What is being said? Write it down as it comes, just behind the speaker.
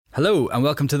Hello and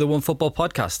welcome to the One Football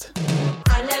Podcast.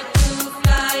 I like to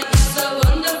fly, it's a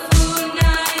wonderful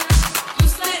night.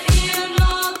 Just let me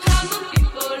know, come on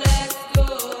people, let's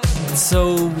go.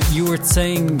 So you were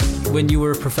saying when you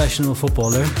were a professional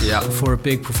footballer for a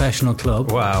big professional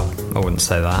club. Wow, I wouldn't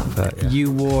say that, but yeah.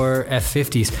 You wore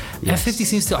F50s. Yes. F50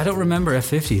 seems to, I don't remember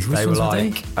F50s. Which They were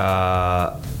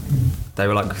ones they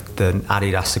were like the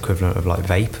Adidas equivalent of like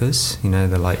Vapors. You know,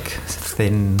 they're like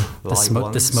thin, light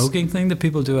ones. The smoking thing that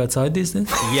people do outside these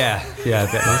days? Yeah, a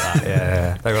bit like that.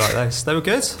 Yeah. They were like those. They were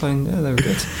good. I mean, yeah, they were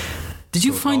good. Did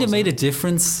you find it made a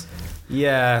difference?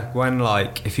 Yeah, when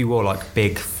like if you wore like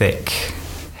big, thick,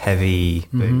 heavy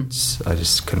boots, I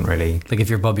just couldn't really. Like if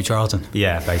you're Bobby Charlton?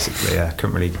 Yeah, basically, yeah,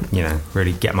 couldn't really,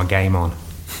 really get my game on.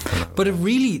 But it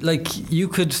really, like, you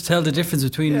could tell the difference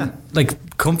between,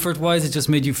 like, comfort-wise, it just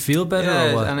made you feel better,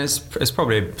 or what? And it's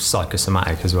probably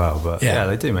psychosomatic as well, but yeah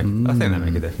they do make. I think they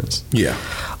make a difference. Yeah.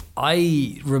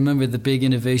 I remember the big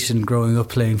innovation growing up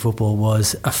playing football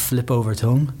was a flip-over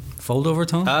tongue. Fold-over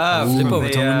tongue? Flip-over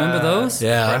tongue, remember those?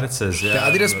 Yeah. Predators, yeah.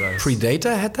 The Adidas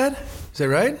Predator had that? Is that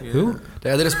right? Yeah. Who? The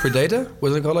Adidas Predator?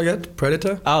 Wasn't it called like that?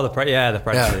 Predator? Oh, the Predator.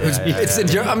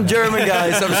 Yeah. I'm German,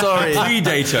 guys. I'm sorry.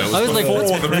 Predator. I was like,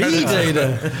 what's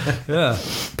Predator? Yeah.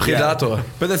 Predator. Yeah.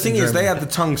 But the thing is, they have the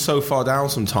tongue so far down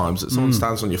sometimes that someone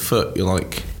stands on your foot, you're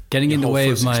like... Getting in the way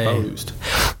of my... exposed.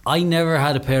 I never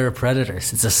had a pair of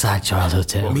Predators. It's a sad childhood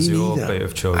tale. What was your boot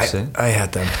of choice? I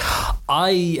had them.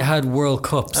 I had World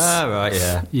Cups. Ah, right,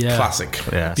 yeah. Classic.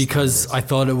 Yeah. Because I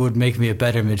thought it would make me a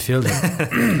better midfielder.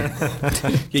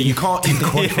 You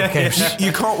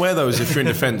can't wear those if you're in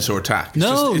defence or attack. It's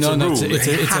No, just, it's no, a rule. it's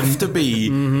You a- have to be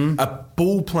a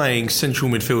ball-playing central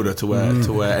midfielder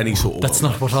to wear any sort of... That's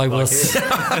not what I was.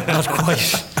 Not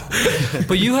quite.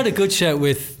 But you had a good shout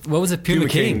with, what was it, Puma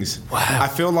Kings? Wow. I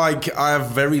feel like I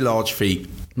have very large feet.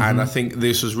 And I think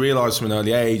this was realised from an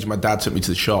early age. My dad took me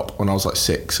to the shop when I was like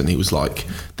 6, and he was like,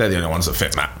 they're the only ones that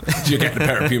fit, Matt. So you're getting a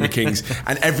pair of Puma Kings.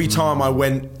 And every time I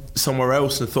went somewhere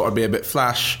else and thought I'd be a bit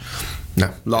flash,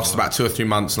 lasted about 2 or 3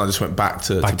 months, and I just went back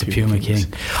to Puma Kings.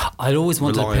 King. I'd always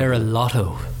wanted a pair of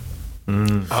Lotto.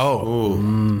 Wouldn't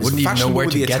even know where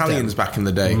to get Italians back in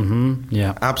the day.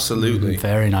 Yeah. Absolutely.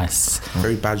 Very nice.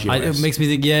 Very Baggio-esque. It makes me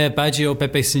think, Baggio,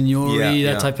 Pepe Signori,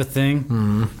 that type of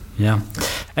thing. Yeah.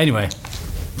 Anyway,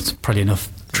 it's probably enough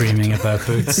dreaming about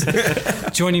boots.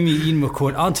 Joining me, Ian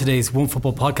McCourt, on today's One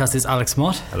Football Podcast is Alex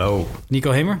Mott. Hello.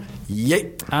 Niko Heymer.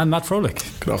 Yay. And Matt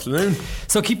Frohlich. Good afternoon.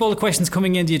 So keep all the questions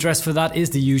coming in. The address for that is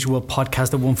the usual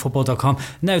podcast at onefootball.com.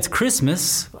 Now it's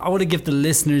Christmas. I want to give the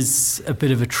listeners a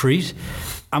bit of a treat.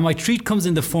 And my treat comes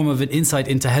in the form of an insight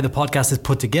into how the podcast is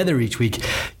put together each week.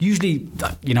 Usually,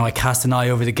 I cast an eye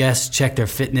over the guests, check their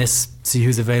fitness, see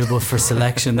who's available for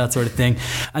selection, that sort of thing.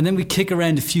 And then we kick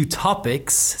around a few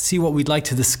topics, see what we'd like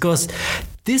to discuss.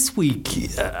 This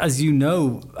week, as you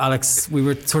know, Alex, we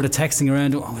were sort of texting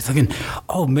around. We're thinking,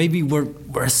 maybe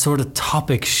we're sort of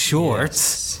topic short.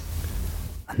 Yes.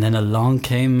 And then along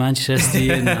came Manchester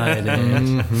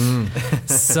United.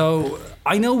 So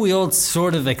I know we all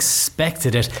sort of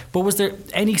expected it, but was there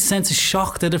any sense of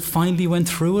shock that it finally went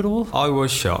through at all? I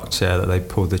was shocked, that they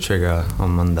pulled the trigger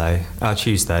on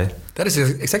Tuesday. That is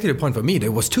exactly the point for me.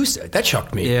 It was Tuesday. That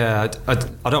shocked me. Yeah, I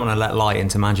don't want to let light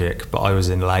into magic, but I was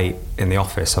late in the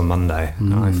office on Monday,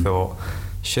 and I thought,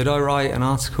 should I write an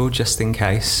article just in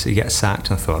case he gets sacked?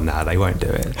 And I thought, no, they won't do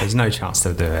it. There's no chance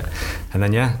they'll do it. And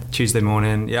then, Tuesday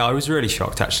morning, I was really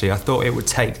shocked, actually. I thought it would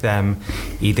take them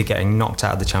either getting knocked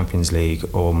out of the Champions League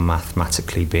or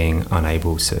mathematically being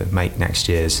unable to make next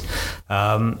year's.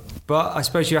 But I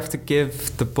suppose you have to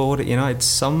give the board at United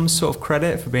some sort of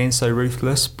credit for being so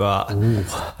ruthless, but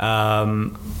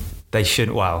they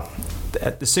shouldn't. Well,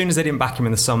 as soon as they didn't back him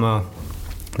in the summer,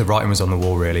 the writing was on the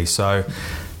wall, really. So...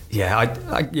 I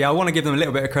want to give them a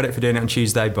little bit of credit for doing it on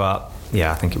Tuesday, but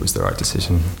I think it was the right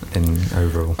decision in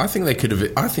overall. I think they could have.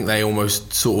 I think they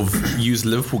almost sort of used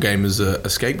the Liverpool game as a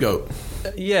scapegoat.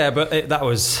 Yeah, but that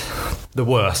was the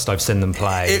worst I've seen them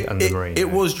play under Mourinho. It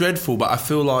was dreadful, but I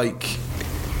feel like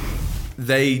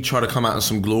they try to come out in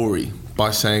some glory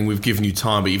by saying we've given you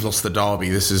time, but you've lost the derby.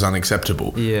 This is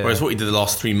unacceptable. Yeah. Whereas what he did the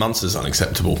last 3 months is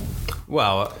unacceptable.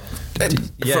 Well. I'd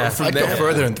go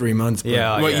further in 3 months. You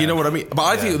know what I mean? But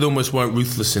I think they almost weren't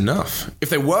ruthless enough. If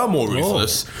they were more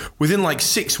ruthless, within like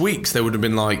 6 weeks, they would have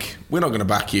been like, we're not going to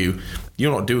back you.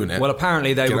 You're not doing it. Well,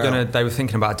 apparently they were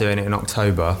thinking about doing it in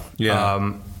October.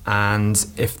 Yeah. And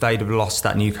if they'd have lost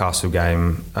that Newcastle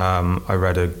game, I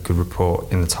read a good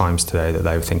report in the Times today that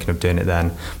they were thinking of doing it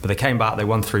then. But they came back, they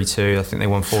won 3-2. I think they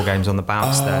won 4 games on the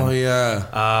bounce then. Oh,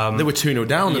 yeah. They were 2-0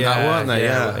 down in that, weren't they?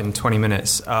 Yeah, in 20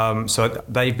 minutes. So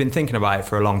they've been thinking about it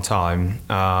for a long time.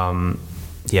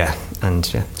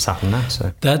 it's happened now.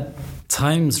 So That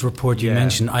Times report you Yeah,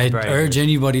 mentioned, I'd very urge good.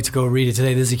 anybody to go read it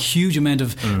today. There's a huge amount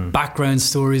of background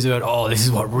stories about, this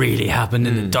is what really happened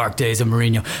in the dark days of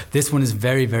Mourinho. This one is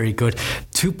very, very good.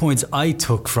 2 points I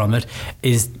took from it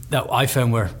is that I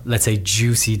found were, let's say,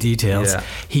 juicy details. Yeah.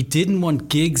 He didn't want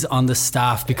Giggs on the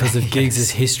staff because of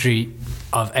Giggs' history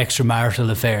of extramarital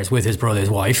affairs with his brother's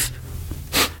wife.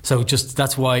 So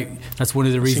that's one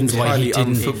of the reasons Seems why he highly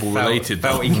didn't. unfootball related.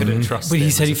 felt he couldn't trust But him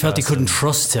he said as he a felt he person. couldn't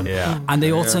trust him. Yeah. And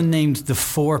they also named the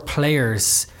 4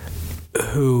 players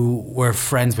who were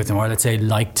friends with him, or let's say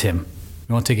liked him.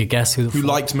 You want to take a guess who? Who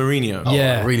liked Mourinho?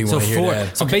 Yeah, I really so wanna hear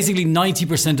that. So basically,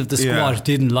 90% of the squad Yeah.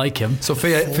 didn't like him. So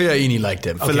Fellaini liked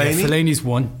him. Okay, Fellaini? Fellaini's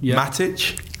 1. Yeah,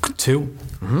 Matic, 2.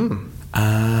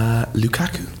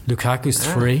 Lukaku, Lukaku's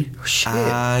 3.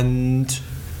 and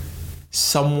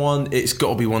someone. It's got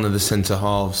to be one of the centre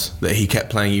halves that he kept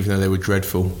playing, even though they were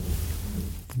dreadful.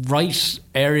 Right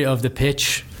area of the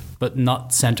pitch, but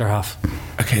not centre half.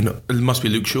 Okay, no, it must be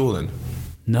Luke Shaw then.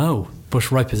 No,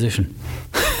 but right position.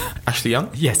 Ashley Young.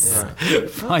 Yes,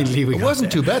 finally we It got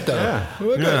wasn't there. too bad though.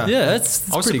 Yeah. Yeah,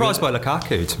 that's I was pretty surprised good. by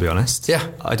Lukaku, to be honest. Yeah.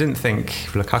 I didn't think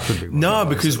Lukaku would be one No, of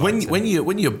those because that liked him.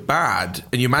 when you're bad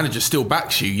and your manager still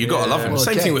backs you, got to love him. Well,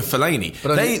 Same okay. thing with Fellaini.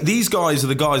 But These guys are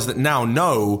the guys that now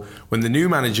know when the new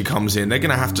manager comes in, they're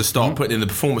going to have to start putting in the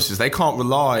performances. They can't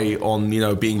rely on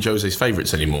being Jose's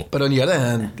favourites anymore. But on the other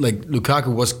hand, like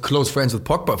Lukaku was close friends with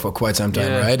Pogba for quite some time,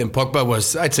 Yeah. right? And Pogba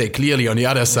was, I'd say, clearly on the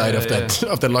other side of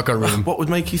that locker room. What would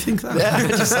make you think that? Yeah, I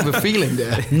just have a feeling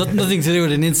there. Nothing to do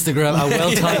with an Instagram, a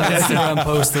well-timed Instagram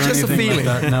post or Just a anything feeling.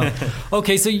 like that. No.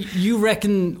 Okay, so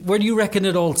where do you reckon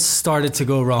it all started to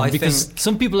go wrong? I Because think-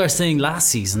 some people are saying last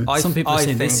season, some people are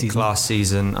saying this season. last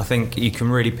season, I think you can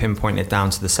really pinpoint it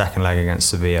down to the second leg against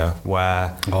Sevilla,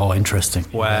 where Oh, interesting.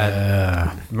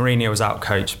 Mourinho was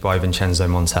outcoached by Vincenzo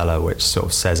Montella, which sort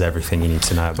of says everything you need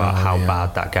to know about how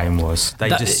bad that game was. They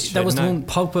That was the one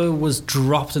Pogba was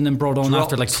dropped and then brought on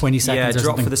after like 20 seconds Yeah, or dropped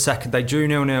something. for the second. They drew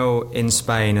 0-0 in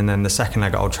Spain, and then the second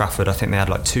leg at Old Trafford, I think they had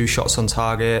like 2 shots on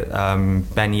target.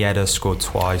 Ben Yedder scored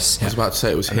twice. I was about to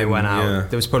say it was And him. they went out. Yeah.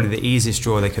 It was probably the easiest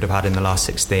draw they could have had in the last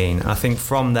 16. And I think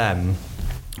from them,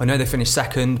 I know they finished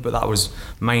second, but that was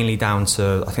mainly down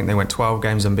to, I think they went 12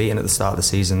 games unbeaten at the start of the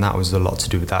season. That was a lot to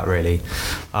do with that, really.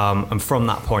 And from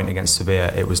that point against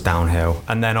Sevilla, it was downhill.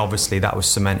 And then obviously that was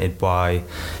cemented by,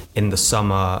 in the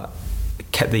summer,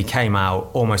 he came out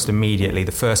almost immediately,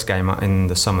 the first game in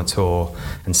the summer tour,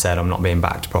 and said, I'm not being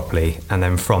backed properly. And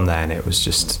then from then, it was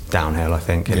just downhill, I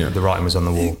think. Yeah. The writing was on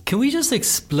the wall. Can we just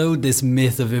explode this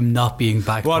myth of him not being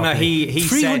back? Well, no, properly? he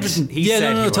 300 said he yeah, said no,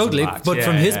 he wasn't totally. backed. But Yeah,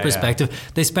 from his yeah,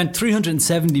 perspective, they spent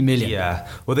 370 million. Yeah.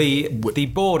 Well, the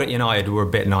board at United were a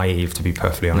bit naive, to be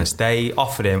perfectly honest. They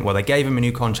offered him, they gave him a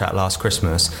new contract last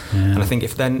Christmas. And I think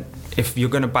if you're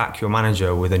going to back your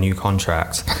manager with a new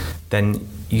contract, then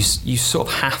you sort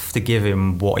of have to give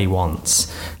him what he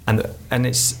wants. And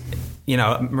it's,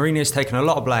 Mourinho's taken a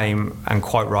lot of blame, and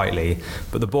quite rightly,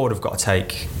 but the board have got to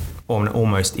take an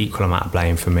almost equal amount of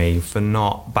blame for me for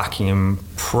not backing him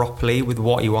properly with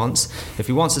what he wants. If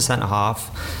he wants a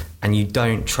centre-half and you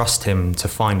don't trust him to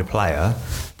find a player,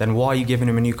 then why are you giving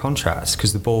him a new contract?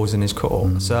 Because the ball's in his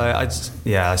court. So,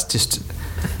 it's just...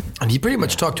 And he pretty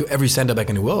much talked to every centre-back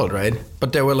in the world, right?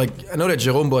 But there were I know that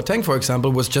Jerome Boateng, for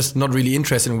example, was just not really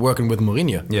interested in working with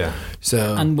Mourinho. Yeah.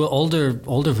 So And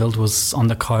Alderweireld was on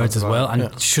the cards as well,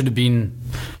 and should have been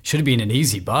an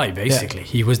easy buy. Basically,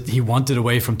 he wanted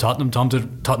away from Tottenham.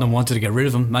 Tottenham wanted to get rid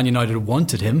of him. Man United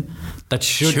wanted him. That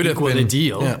should have equal been a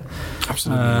deal. Yeah,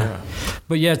 absolutely.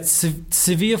 But yeah,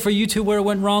 Sevilla for you two, where it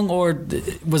went wrong, or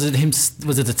was it him?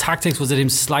 Was it the tactics? Was it him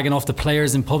slagging off the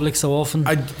players in public so often?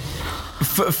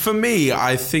 For me,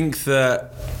 I think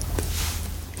that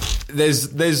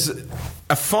there's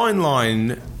a fine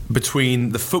line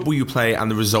between the football you play and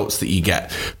the results that you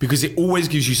get, because it always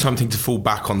gives you something to fall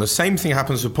back on. The same thing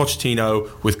happens with Pochettino,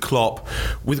 with Klopp,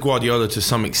 with Guardiola to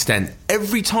some extent.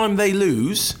 Every time they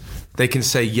lose, they can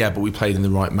say, yeah, but we played in the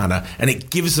right manner. And it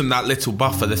gives them that little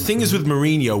buffer. The thing is with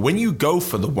Mourinho, when you go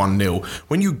for the 1-0,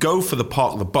 when you go for the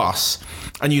park the bus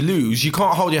and you lose, you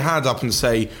can't hold your hand up and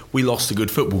say, we lost a good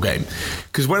football game.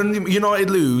 Because when United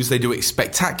lose, they do it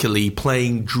spectacularly,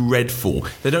 playing dreadful.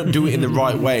 They don't do it in the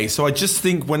right way. So I just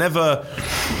think whenever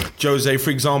Jose, for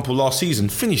example, last season,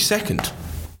 finished second.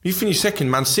 You finished second,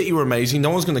 Man City were amazing, no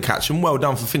one's going to catch them, well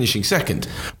done for finishing second.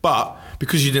 But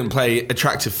because you didn't play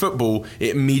attractive football,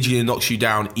 it immediately knocks you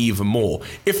down even more.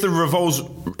 If the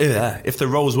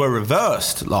roles were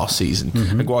reversed last season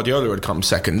and Guardiola had come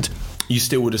second, you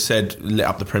still would have said lit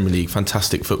up the Premier League,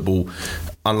 fantastic football.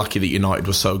 Unlucky that United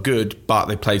was so good, but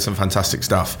they played some fantastic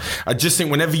stuff. I just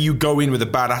think whenever you go in with a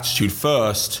bad attitude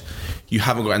first, you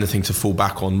haven't got anything to fall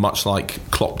back on, much like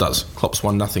Klopp does. Klopp's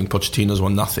won nothing, Pochettino's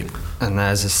won nothing. And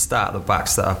there's a stat that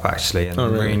backs that up actually. And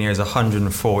really? Mourinho's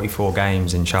 144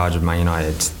 games in charge of Man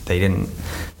United. They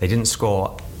didn't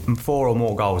score 4 or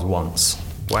more goals once.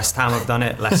 West Ham have done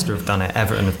it, Leicester have done it,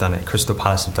 Everton have done it, Crystal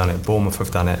Palace have done it, Bournemouth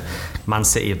have done it, Man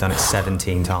City have done it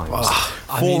 17 times.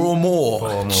 Four or more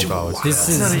goals. This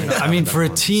is, I mean, for a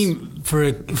team,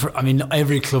 I mean,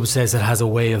 every club says it has a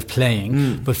way of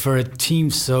playing, but for a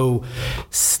team so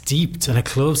steeped and a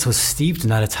club so steeped in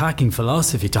that attacking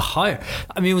philosophy to hire,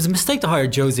 I mean, it was a mistake to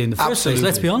hire Jose in the first place.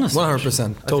 Let's be honest.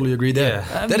 100%. Totally agree there.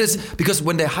 Yeah. That is because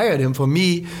when they hired him, for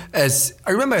me, I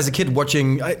remember as a kid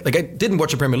watching, I didn't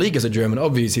watch the Premier League as a German,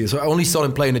 obviously, so I only saw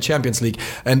him play in the Champions League.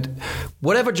 And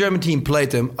whatever German team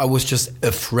played them, I was just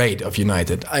afraid of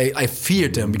United. I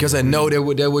feared them because I know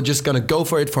they were just going to go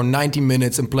for it for 90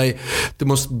 minutes and play the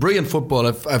most brilliant football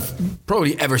I've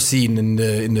probably ever seen in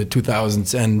the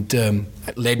 2000s and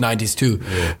late 90s too.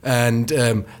 Yeah. And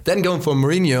then going for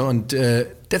Mourinho,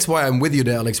 and that's why I'm with you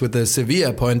there, Alex, with the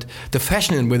Sevilla point. The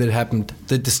fashion with it happened,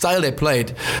 the style they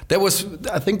played.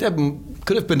 I think that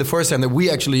could have been the first time that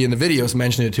we actually in the videos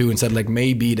mentioned it too and said like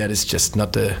maybe that is just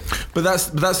not the. But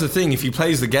that's the thing. If he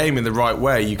plays the game in the right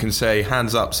way, you can say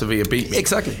hands up, Sevilla beat me.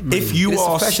 Exactly. If you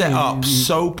are set up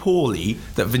so poorly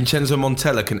that Vincenzo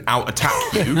Montella can out attack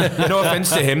you, no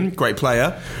offense to him, great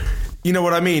player. You know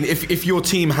what I mean? If your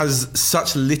team has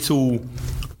such little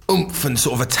oomph and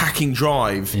sort of attacking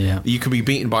drive, you can be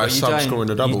beaten by a sub scoring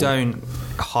a double. You don't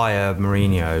hire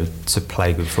Mourinho to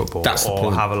play good football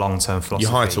or have a long-term philosophy.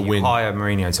 You hire to win. You hire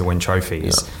Mourinho to win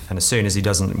trophies, and as soon as he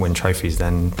doesn't win trophies,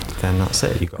 then that's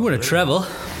it. You won a treble.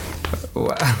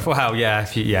 Well, yeah,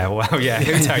 who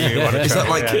tell you you want a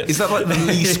treble? Is that like the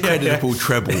least creditable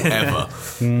treble ever?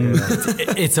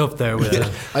 It's up there with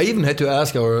it. I even had to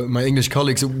ask my English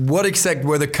colleagues what exactly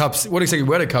were the cups you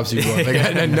won.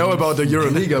 Like, I know about the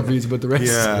EuroLeague obviously, but the rest.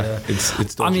 Yeah,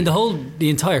 it's dodgy. I mean, the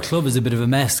entire club is a bit of a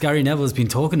mess. Gary Neville's been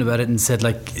talking about it and said,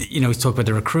 like, he's talked about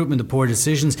the recruitment, the poor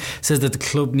decisions. Says that the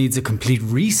club needs a complete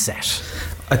reset.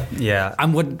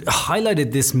 And what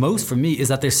highlighted this most for me is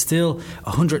that there's still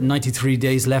 193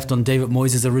 days left on David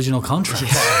Moyes' original contract. Yeah.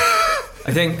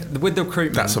 I think with the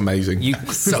recruitment, that's amazing.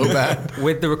 So bad.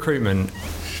 With the recruitment,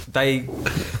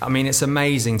 it's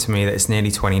amazing to me that it's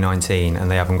nearly 2019 and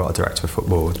they haven't got a director of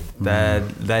football.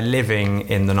 They're living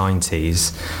in the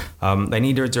 90s. They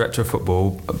need a director of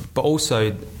football, but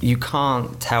also you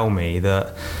can't tell me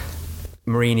that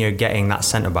Mourinho getting that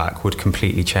centre-back would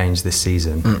completely change this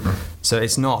season. So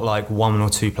it's not like 1 or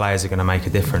 2 players are going to make a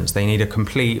difference. They need a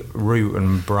complete root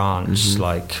and branch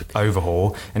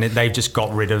overhaul, and they've just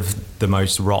got rid of the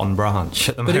most rotten branch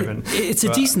at the moment. It's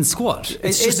a decent squad.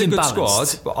 It's just a good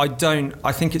squad, but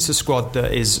I think it's a squad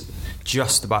that is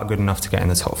just about good enough to get in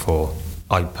the top 4.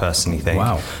 I personally think.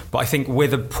 Wow. But I think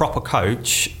with a proper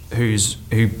coach who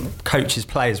coaches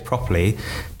players properly,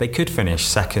 they could finish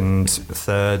 2nd,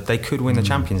 3rd. They could win the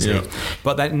Champions League.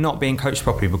 But they're not being coached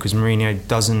properly because Mourinho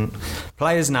doesn't.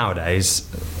 Players nowadays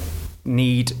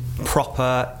need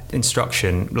proper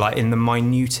instruction, like in the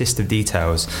minutest of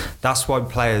details. That's why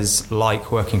players like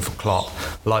working for Klopp,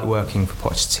 like working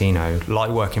for Pochettino, like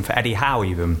working for Eddie Howe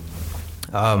even.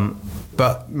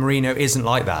 But Mourinho isn't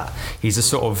like that. He's a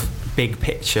sort of big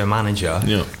picture manager,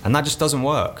 and that just doesn't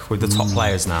work with the top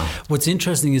players now. What's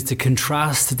interesting is to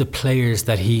contrast the players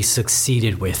that he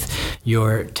succeeded with.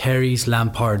 Your Terry's,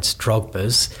 Lampard's,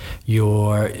 Drogba's,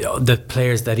 the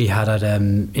players that he had at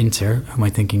Inter. Who am I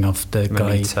thinking of? The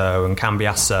Milito guy and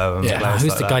Cambiasso and players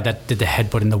who's like the guy that did the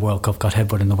headbutt in the World Cup? Got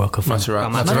headbutt in the World Cup.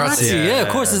 Materazzi. Of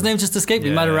course, his name just escaped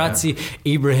me. Materazzi,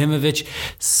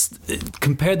 Ibrahimovic.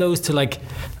 Compare those to like.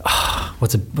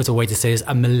 What's a way to say this?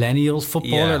 A millennial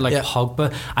footballer like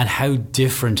Pogba, and how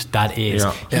different that is.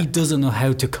 He doesn't know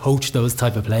how to coach those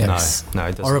type of players. No,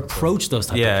 he doesn't. Or approach those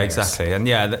type of players. Yeah, exactly. And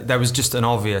there was just an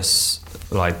obvious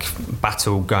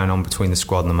battle going on between the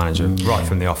squad and the manager right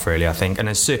from the off, really, I think. And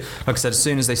like I said, as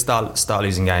soon as they start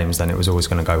losing games, then it was always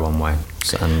going to go one way.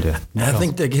 I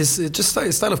think that his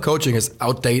style of coaching is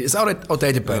outdated. It's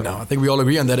outdated by now. I think we all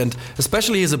agree on that, and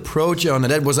especially his approach on it.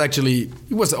 That was he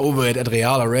was over it at Real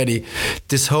already.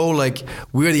 This whole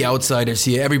we're the outsiders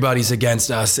here. Everybody's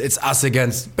against us. It's us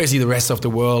against basically the rest of the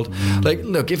world.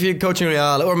 Look, if you're coaching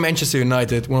Real or Manchester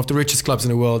United, one of the richest clubs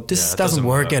in the world, this doesn't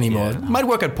work anymore. It might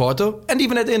work at Porto and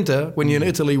even at Inter when you're in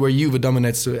Italy, where Juve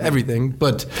dominates everything,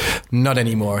 but not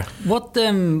anymore. What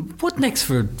next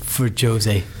for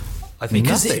Jose? I think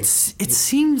because it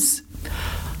seems.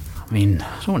 I mean,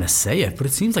 I don't want to say it, but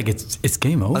it seems like it's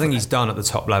game over. I think he's done at the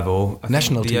top level. I think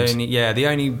National teams. The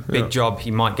only big job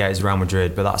he might get is Real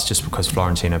Madrid, but that's just because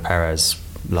Florentino Perez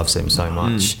loves him so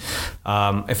much.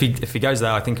 If he goes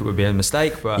there, I think it would be a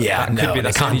mistake, but that could be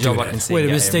the only job I can see. Wait, a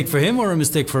get mistake for him or a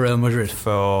mistake for Real Madrid?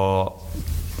 for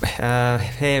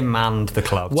him and the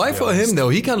club. Why to be for honest. him though?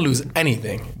 He can't lose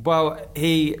anything. Well,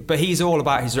 he's all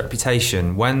about his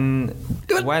reputation. When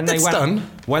they went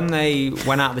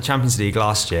out of the Champions League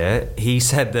last year, he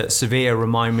said that Sevilla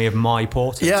remind me of my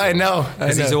Porto. Yeah, I know.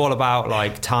 Because he's all about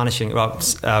like tarnishing,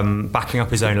 backing up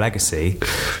his own legacy.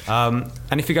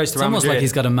 And if he goes to It's Real almost Madrid, like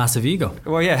he's got a massive ego.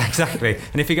 well, yeah, exactly.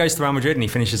 And if he goes to Real Madrid and he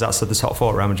finishes outside the top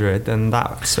 4 at Real Madrid, then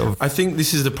that sort of I think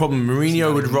this is the problem.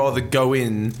 Mourinho would rather go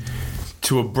in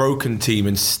to a broken team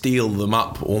and steel them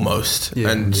up almost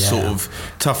and sort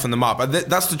of toughen them up.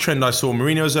 That's the trend I saw.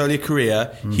 Mourinho's earlier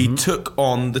career, he took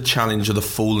on the challenge of the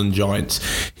fallen giants.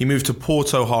 He moved to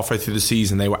Porto halfway through the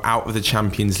season. They were out of the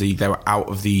Champions League. They were out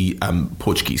of the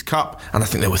Portuguese Cup, and I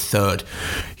think they were 3rd.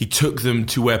 He took them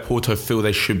to where Porto feel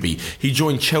they should be. He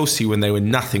joined Chelsea when they were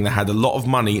nothing. They had a lot of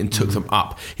money and took them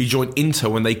up. He joined Inter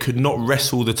when they could not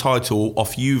wrestle the title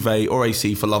off Juve or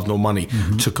AC for love nor money.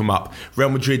 Took them up. Real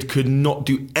Madrid could not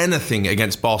do anything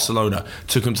against Barcelona,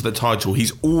 took him to the title.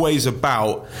 He's always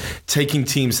about taking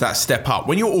teams that step up.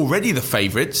 When you're already the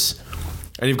favourites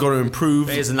and you've got to improve.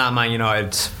 But isn't that Man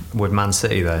United with Man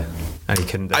City though? And he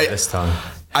couldn't do it this time.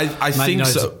 I Man think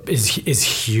United so. is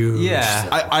huge. Yeah.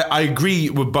 I agree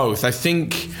with both. I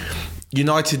think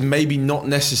United maybe not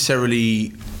necessarily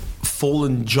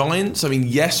fallen giants. I mean,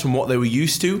 yes, from what they were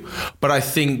used to, but I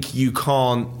think you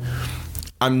can't.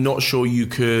 I'm not sure you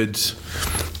could.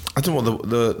 I don't know what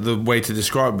the way to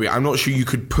describe it. I'm not sure you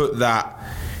could put that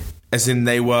as in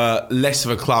they were less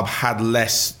of a club, had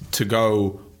less to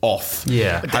go off.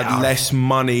 Yeah. Had less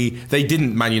money. They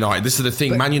didn't, Man United. This is the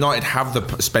thing. Man United have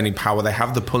the spending power. They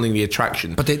have the pulling, the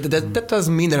attraction. But that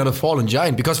doesn't mean they're not a fallen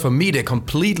giant, because for me they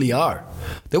completely are.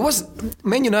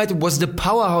 Man United was the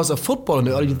powerhouse of football in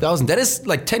the early 2000s. That is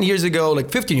like 10 years ago,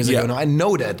 like 15 years ago now. I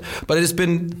know that. But it has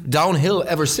been downhill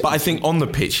ever since. But I think on the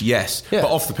pitch, yes. Yeah.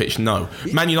 But off the pitch, no.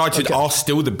 Man United are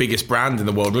still the biggest brand in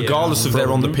the world, regardless of their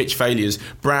on the pitch failures.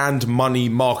 Brand, money,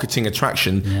 marketing,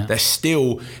 attraction.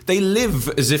 They live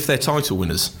as if they're title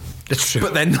winners. That's true.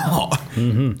 But they're not.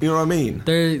 You know what I mean?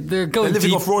 They're going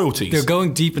living deep, off royalties. They're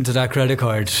going deep into that credit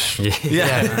card.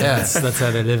 That's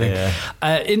how they're living.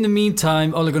 In the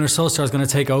meantime, Ole Gunnar Solskjaer is going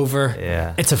to take over.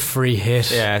 It's a free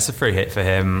hit. Yeah, it's a free hit for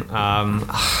him.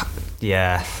 I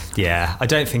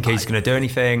don't think he's going to do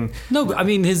anything. No, I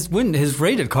mean his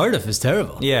rate at Cardiff is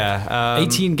terrible.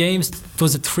 18 games,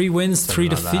 was it 3 wins, 3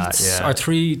 like defeats, that, or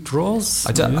 3 draws?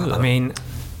 I mean,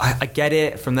 I get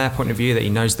it from their point of view that he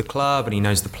knows the club and he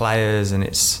knows the players, and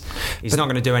he's not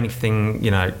going to do anything,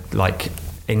 like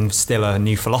instill a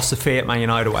new philosophy at Man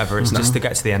United or whatever. It's just to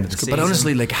get to the end of the season. But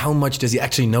honestly, like, how much does he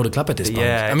actually know the club at this point?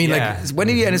 I mean, like, when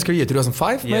did he end his career?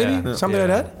 2005, maybe? Something like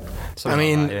that?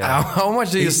 How much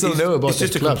do you still know about this club? It's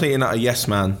just a complete and utter yes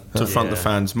man to front the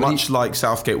fans. Much like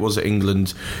Southgate was at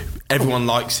England. Everyone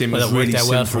likes him. Well, He's it really worked out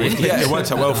well simple. for him. It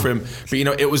worked out well for him.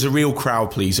 But it was a real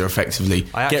crowd pleaser. Effectively,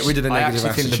 get rid of the negative attitudes. I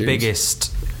actually think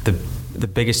the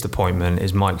biggest appointment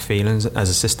is Mike Phelan as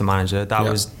assistant manager. That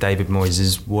was David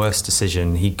Moyes' worst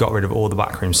decision. He got rid of all the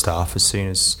backroom staff as soon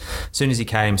as he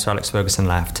came. So Alex Ferguson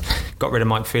left. Got rid of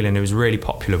Mike Phelan, who was really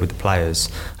popular with the players.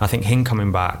 And I think him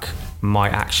coming back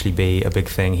might actually be a big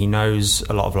thing. He knows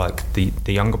a lot of like the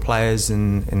younger players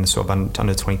in the sort of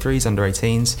under 23s, under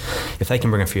 18s. If they can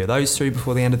bring a few of those through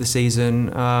before the end of the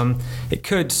season, it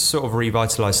could sort of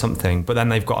revitalise something. But then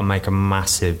they've got to make a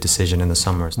massive decision in the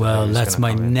summer. Well, that's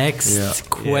my next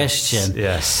question.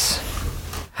 Yes.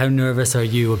 How nervous are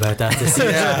you about that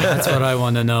decision? That's what I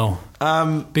want to know.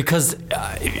 Because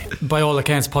by all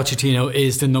accounts, Pochettino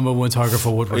is the number 1 target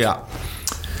for Woodward. Yeah.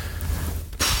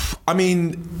 I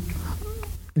mean,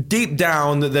 deep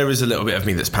down, there is a little bit of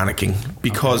me that's panicking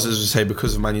because, as I say,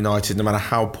 because of Man United, no matter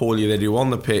how poorly they do on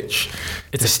the pitch,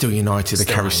 they're still United. They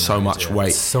carry so much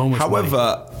weight. So much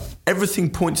However, everything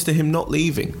points to him not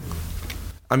leaving.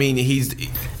 I mean,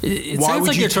 It sounds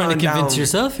like you're trying to convince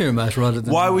yourself here, Matt, rather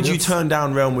than... Why would you turn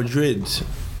down Real Madrid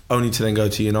only to then go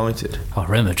to United? Oh,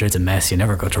 Real Madrid's a mess. You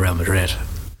never go to Real Madrid.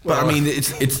 But I mean,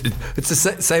 it's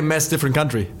the same mess, different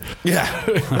country. Yeah,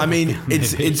 I mean,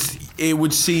 it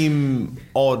would seem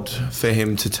odd for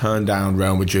him to turn down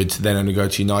Real Madrid to then only go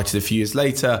to United a few years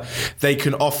later. They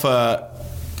can offer.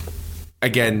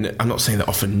 Again, I'm not saying they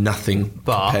offer nothing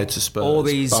compared to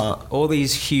Spurs. All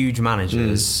these huge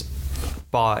managers,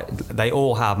 but they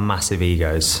all have massive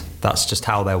egos. That's just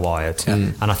how they're wired.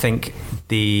 And I think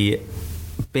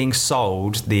being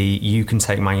sold you can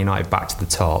take Man United back to the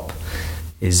top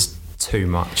is too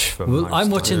much for Well, most I'm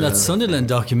watching that Sunderland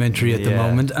documentary at the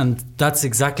moment, and that's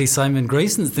exactly Simon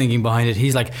Grayson's thinking behind it.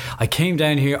 He's like, I came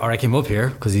down here, or I came up here,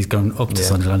 because he's gone up to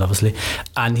Sunderland, obviously,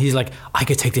 and he's like, I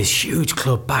could take this huge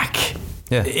club back.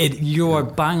 Yeah. You are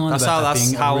bang on about that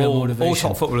being a real motivation. All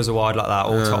top footballers are wired like that.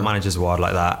 All top managers are wired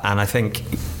like that. And I think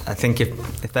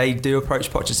if they do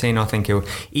approach Pochettino, I think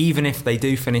even if they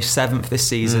do finish 7th this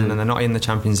season and they're not in the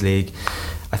Champions League,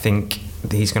 I think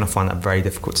he's going to find that very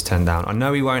difficult to turn down. I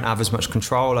know he won't have as much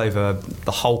control over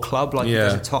the whole club like he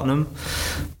does at Tottenham,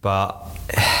 but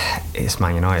it's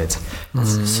Man United.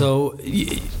 So, who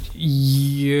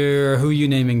are you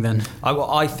naming then?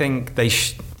 I think they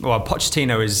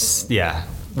Pochettino is,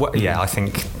 I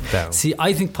think they'll. See,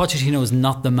 I think Pochettino is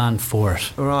not the man for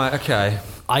it. Right, okay.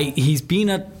 He's been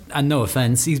at, and no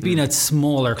offence, he's been at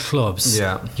smaller clubs.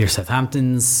 Yeah. Your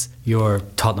Southamptons, your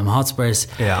Tottenham Hotspurs.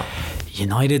 Yeah.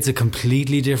 United's a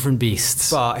completely different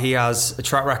beast. But he has a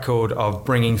track record of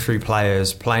bringing through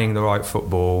players, playing the right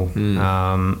football.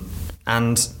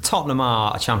 And Tottenham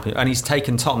are a champion, and he's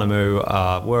taken Tottenham, who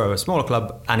were a smaller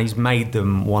club, and he's made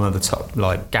them one of the top,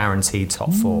 guaranteed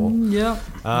top 4.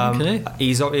 Okay.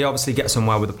 He obviously gets on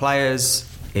well with the players.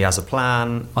 He has a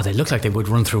plan. Oh, they look like they would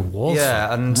run through walls.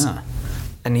 Yeah,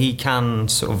 and he can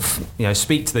sort of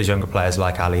speak to those younger players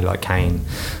like Ali, like Kane.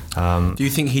 Do you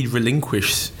think he'd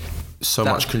relinquish so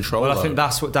much control? Well, I think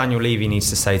that's what Daniel Levy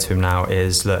needs to say to him now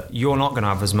is that you're not going to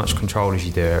have as much control as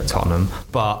you do at Tottenham,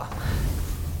 but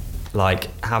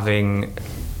having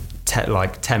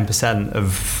 10%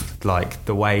 of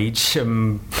the wage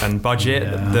and budget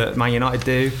that Man United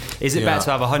do, is it better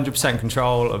to have 100%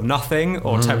 control of nothing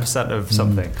or 10% of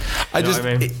something?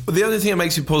 The other thing that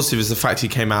makes me positive is the fact he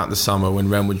came out in the summer when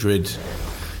Real Madrid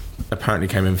apparently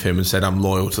came in for him and said, I'm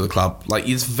loyal to the club.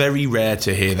 It's very rare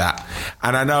to hear that,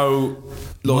 and I know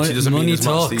loyalty doesn't mean as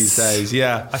much these days.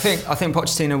 I think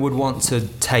Pochettino would want to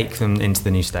take them into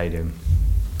the new stadium.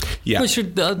 Yeah.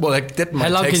 That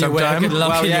might take some time.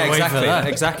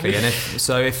 Exactly. And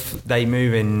if they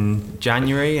move in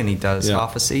January and he does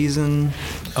half a season,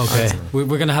 okay, we're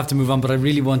going to have to move on. But I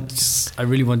really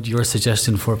want your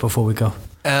suggestion for it before we go.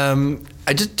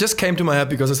 I just came to my head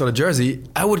because I saw the jersey.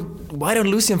 Why don't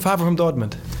Lucien Favre from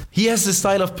Dortmund? He has the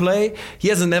style of play. He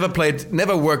hasn't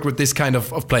never worked with this kind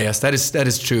of players. That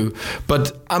is true.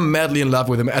 But I'm madly in love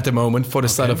with him at the moment for the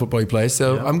style of football he plays.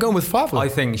 So I'm going with Favre. I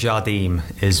think Jardim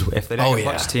is, if they don't get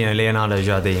Pochettino, Leonardo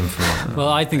Jardim from. Well,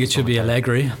 I think it should be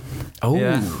Allegri.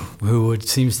 Who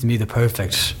seems to me the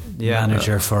perfect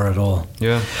manager for it all.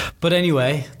 Yeah. But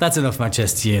anyway, that's enough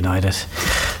Manchester United.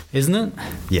 Isn't it?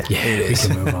 Yeah, we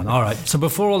can move on. All right. So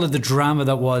before all of the drama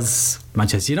that was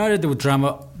Manchester United, the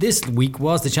drama this week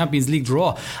was the Champions League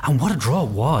draw. And what a draw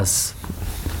it was.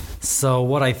 So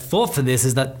what I thought for this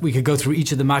is that we could go through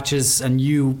each of the matches, and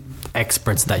you,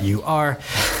 experts that you are,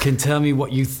 can tell me who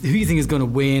you think is going to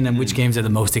win and which games are the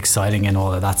most exciting and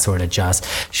all of that sort of jazz.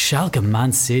 Schalke,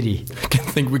 Man City. I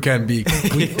think we can be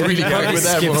really going with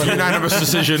that one. Unanimous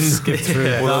decision. Skip through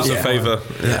it. All those in favour.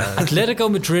 Atletico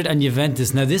Madrid and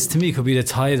Juventus. Now this to me could be the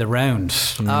tie of the round.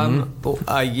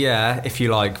 If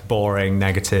you like boring,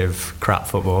 negative, crap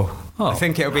football. I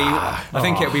think it'll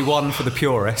be one for the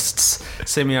purists.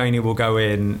 Simeone will go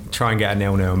in, try and get a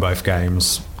 0-0 in both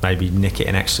games, maybe nick it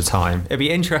in extra time. It'll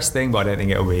be interesting, but I don't think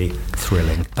it'll be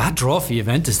thrilling. Bad draw for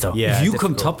Juventus though. Yeah, if you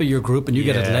come top of your group and you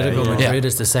get Atletico Madrid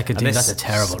as the second team, that's a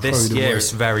terrible. This year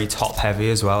it's very top heavy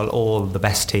as well. All the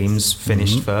best teams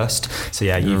finished first. So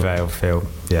Juve will feel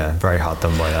very hard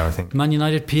done by there, I think. Man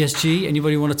United, PSG.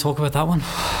 Anybody want to talk about that one?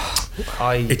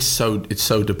 It's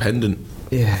so dependent.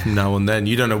 Now and then,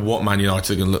 you don't know what Man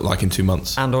United are going to look like in 2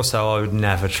 months. And also, I would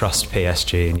never trust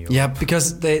PSG in Europe. Yeah,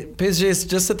 because PSG is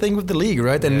just a thing with the league,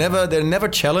 right? They're never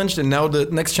challenged, and now the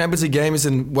next Champions League game is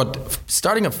in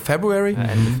starting of February.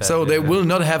 So they will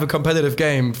not have a competitive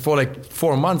game for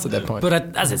 4 months at that point.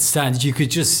 But as it stands, you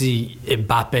could just see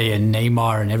Mbappe and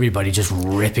Neymar and everybody just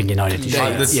ripping United to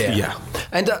shreds.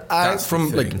 And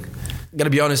gotta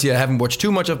be honest here, I haven't watched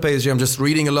too much of PSG. I'm just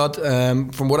reading a lot.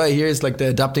 From what I hear, it's like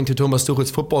they're adapting to Thomas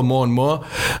Tuchel's football more and more,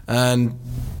 and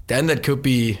then that could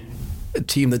be a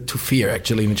team to fear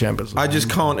actually in the Champions League. I just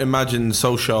can't imagine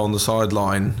Solskjaer on the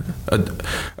sideline,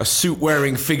 a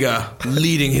suit-wearing figure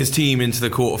leading his team into the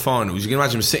quarterfinals. You can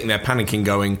imagine him sitting there panicking,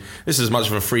 going, "This is as much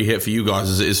of a free hit for you guys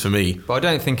as it is for me." But I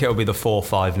don't think it'll be the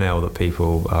 4-5-0 that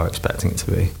people are expecting it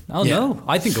to be. Oh no,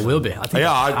 I think it will be.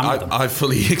 I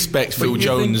fully expect Phil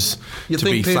Jones to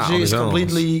be fat on his is arms.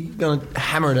 completely going to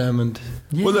hammer them and.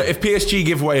 Well, look, if PSG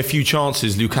give away a few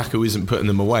chances, Lukaku isn't putting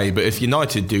them away. But if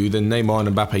United do, then Neymar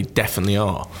and Mbappe definitely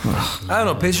are. I don't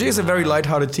know. PSG is a very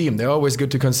light-hearted team. They're always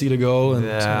good to concede a goal.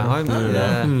 And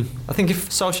I think if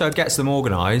Solskjaer gets them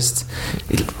organised,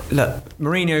 look,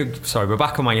 Mourinho. Sorry, we're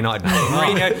back on Man United now.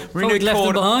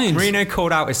 Mourinho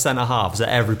called out his centre halves at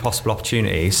every possible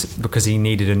opportunity because he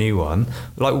needed a new one.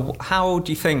 Like, how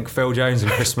do you think Phil Jones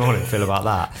and Chris Smalling feel about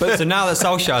that? So now that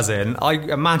Solskjaer's in, I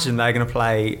imagine they're going to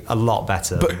play a lot better.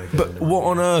 But what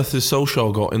on earth has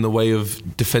Solskjaer got in the way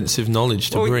of defensive knowledge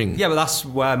to bring? Yeah, but that's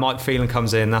where Mike Phelan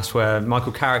comes in. That's where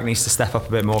Michael Carrick needs to step up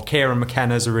a bit more. Kieran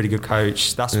McKenna's a really good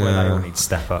coach. That's where they all need to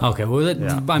step up. Okay, well,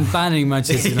 I'm banning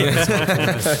Manchester United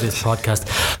from this podcast.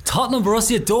 Tottenham,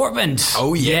 Borussia Dortmund.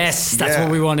 Oh, yes, that's what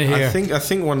we want to hear. I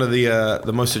think one of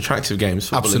the most attractive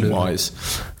games, footballing wise,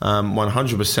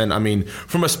 100%. I mean,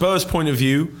 from a Spurs point of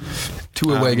view,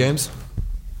 2 away games.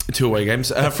 2 away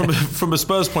games. From a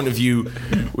Spurs point of view,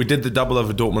 we did the double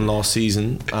over Dortmund last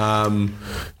season.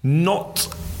 Not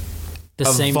The a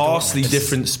same vastly Dortmund.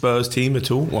 different Spurs team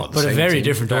at all. Well, But a very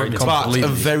different Dortmund team. But a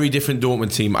very different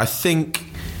Dortmund team. I think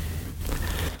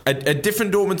a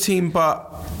different Dortmund team,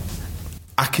 but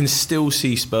I can still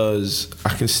see Spurs. I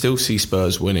can still see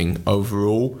Spurs winning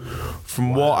overall.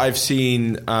 From what I've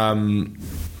seen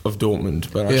of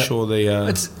Dortmund, but I'm sure they.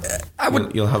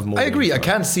 You'll have more. I agree. I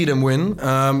can't see them win.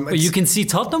 But you can see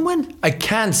Tottenham win? I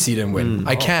can see them win.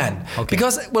 I can. Okay.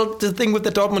 Because, well, the thing with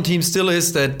the Dortmund team still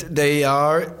is that they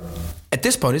are, at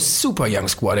this point, a super young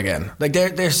squad again. Like,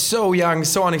 they're so young,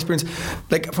 so unexperienced.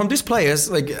 Like, from these players,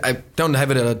 like, I don't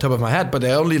have it at the top of my head, but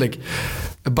they're only, like,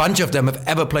 a bunch of them have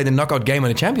ever played a knockout game in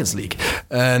the Champions League.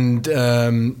 And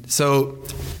so...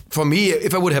 For me,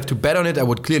 if I would have to bet on it, I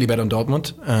would clearly bet on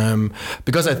Dortmund,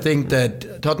 because I think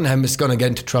that Tottenham is going to get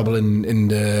into trouble in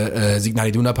the Signal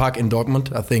Iduna Park in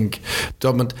Dortmund. I think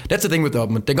Dortmund. That's the thing with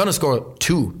Dortmund; they're going to score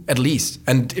 2 at least.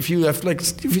 And if you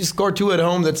score 2 at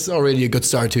home, that's already a good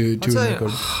start to.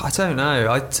 I don't know.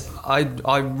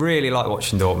 I really like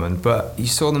watching Dortmund, but you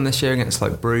saw them this year against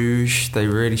like Bruges. They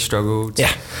really struggled.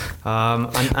 Yeah.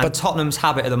 But Tottenham's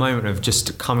habit at the moment of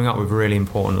just coming up with really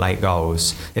important late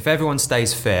goals. If everyone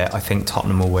stays fit, I think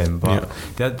Tottenham will win. But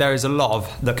there is a lot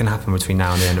that can happen between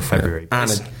now and the end of February. And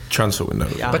a transfer window.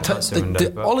 Yeah, But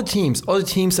all the teams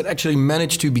that actually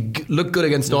managed to look good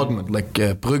against Dortmund, like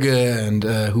Brugge and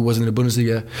who was in the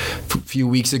Bundesliga a few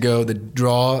weeks ago, the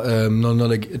draw,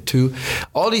 0-2.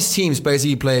 All these teams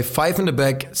basically play 5 in the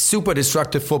back, super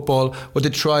destructive football. What they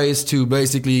try is to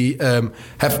basically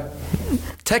have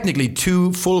technically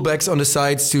 2 fullbacks on the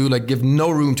sides to like give no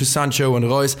room to Sancho and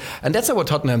Royce, and that's what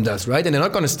Tottenham does, right? And they're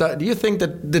not going to start. Do you think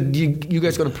that you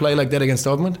guys going to play like that against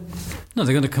Dortmund? No,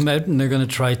 they're going to come out and they're going to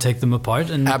try to take them apart.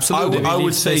 And Absolutely. I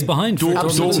would say behind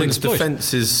Dortmund's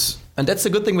defence is. And that's the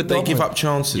good thing with Dortmund. They give up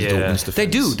chances. Dortmund's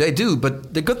defence. They do.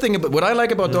 But the good thing about what I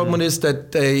like about Dortmund is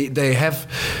that they have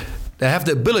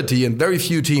the ability, and very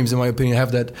few teams, in my opinion,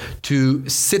 have that, to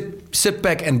sit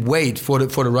back and wait for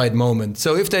the right moment.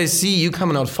 So if they see you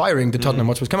coming out firing, the Tottenham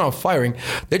Hotspurs coming out firing,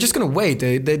 they're just going to wait.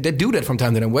 They do that from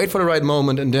time to time. Wait for the right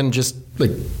moment and then just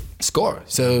like score.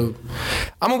 So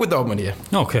I'm with Dortmund here.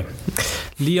 Okay.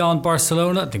 Lyon,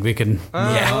 Barcelona. I think we can.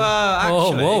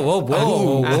 Actually,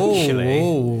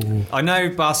 Whoa. I know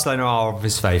Barcelona are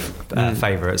obvious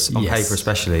favourites on paper,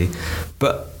 especially,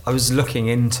 but I was looking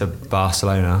into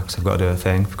Barcelona because I've got to do a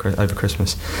thing over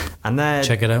Christmas, and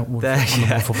check it out on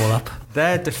the football app.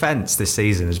 Their defence this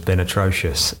season has been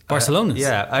atrocious. Barcelona's?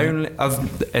 Only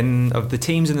of the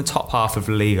teams in the top half of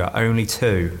La Liga, only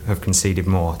 2 have conceded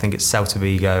more. I think it's Celta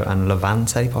Vigo and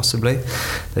Levante, possibly.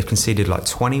 They've conceded like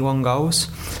 21 goals.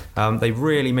 They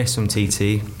really miss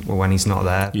Umtiti when he's not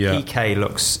there. Yeah. PK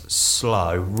looks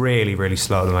slow, really, really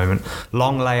slow at the moment.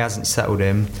 Longley hasn't settled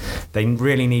in. They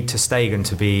really need ter Stegen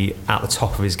to be at the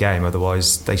top of his game,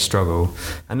 otherwise they struggle.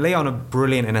 And Lyon are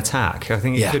brilliant in attack. I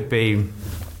think it could be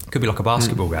like a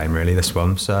basketball game, really, this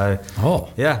one. So,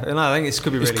 I think this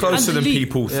could be really closer than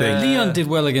people think. Leon did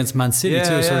well against Man City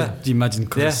too, so you imagine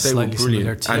they were slightly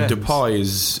brilliant. similar. And Depay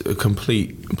is a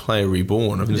complete player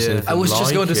reborn. I was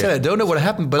just going to say, I don't know what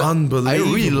happened, but I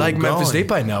really like Memphis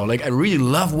Depay now. Like, I really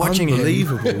love watching him.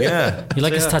 Unbelievable, yeah. You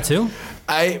like his tattoo?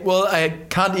 I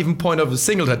can't even point out a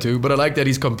single tattoo, but I like that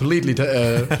he's completely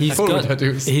full of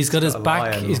tattoos. He's got his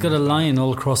back. He's got a lion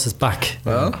all across his back.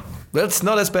 Well, That's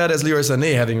not as bad as Leroy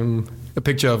Sané having a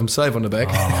picture of himself on the back.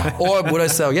 Or what I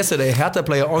saw yesterday, Hertha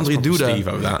player Andre Steve-O,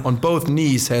 Duda that. on both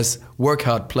knees has work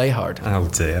hard, play hard. Oh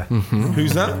dear.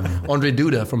 Who's that? Andre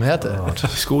Duda from Hertha. He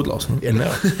scored last night. Yeah,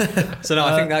 no. So no,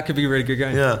 I think that could be a really good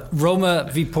game. Yeah. Roma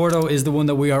v Porto is the one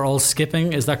that we are all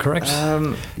skipping. Is that correct?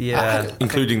 Yeah.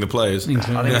 Including the players. I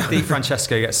think if Di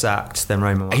Francesco gets sacked, then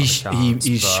Roma might have a chance.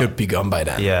 He but should be gone by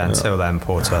then. Yeah, until then,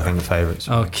 Porto, I think, the favourites.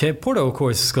 Okay, Porto, of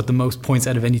course, has got the most points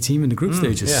out of any team in the group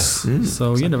stages.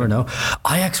 So you never know.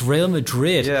 Ajax Real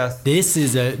Madrid. Yeah. This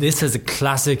has a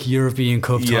classic European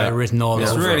Cup tie written all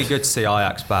It's over. really good to see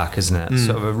Ajax back, isn't it?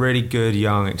 Sort of a really good,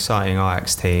 young, exciting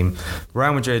Ajax team.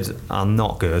 Real Madrid are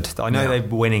not good. I know they're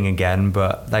winning again,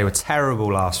 but they were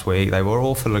terrible last week. They were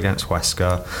awful against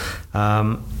Huesca.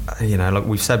 Like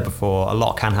we've said before, a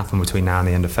lot can happen between now and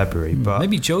the end of February. But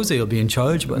Maybe Jose will be in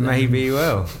charge, but maybe he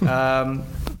will.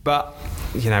 But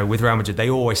with Real Madrid, they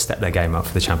always step their game up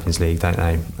for the Champions League, don't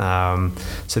they?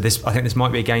 So I think this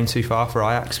might be a game too far for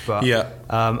Ajax, but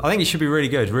I think it should be really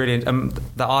good. Really,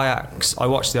 the Ajax. I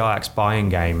watched the Ajax Bayern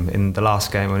game in the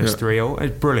last game when it was 3-0.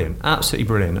 It's brilliant, absolutely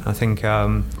brilliant. I think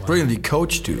Brilliantly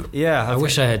coached too. Yeah, I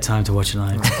wish I had time to watch an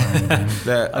Ajax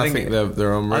game. I think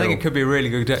they're unreal. I think it could be a really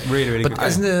good, really But good.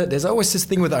 isn't there's always this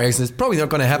thing with Ajax, and it's probably not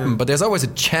going to happen, but there's always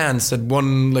a chance that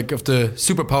one of the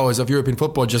superpowers of European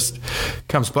football just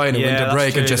comes by in a winter that's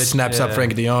break and true. just snaps up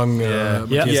Frankie de Jong.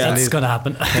 That's going to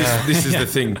happen. This is the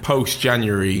thing. Post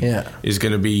January is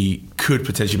going to could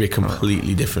potentially be a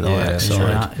completely different Ajax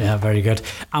side. Yeah, very good.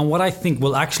 And what I think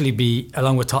will actually be,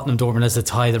 along with Tottenham Dortmund as the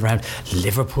tie around,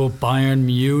 Liverpool Bayern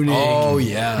Munich. Oh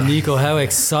yeah, Nico, how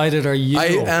excited are you?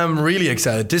 I am really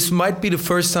excited. This might be the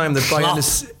first time that Bayern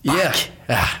is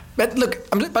But look,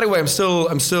 by the way,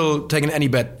 I'm still taking any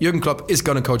bet. Jurgen Klopp is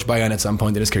going to coach Bayern at some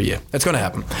point in his career. That's going to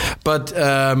happen. But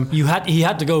he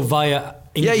had to go via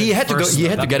England he had first, to go. He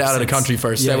had that to get makes out of the sense. country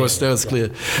first. That was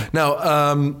clear.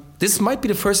 Now, this might be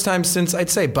the first time since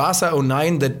I'd say Barca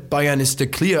 09 that Bayern is the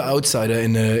clear outsider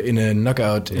in a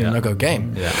knockout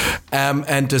game. Yeah.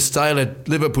 And the style that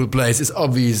Liverpool plays is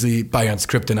obviously Bayern's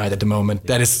kryptonite at the moment.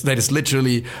 Yeah. That is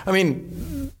literally. I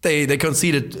mean, they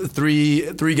conceded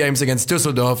three games against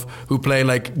Düsseldorf, who play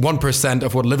like 1%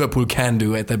 of what Liverpool can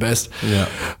do at their best. Yeah.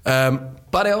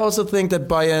 But I also think that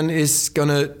Bayern is going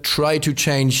to try to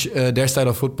change their style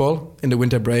of football in the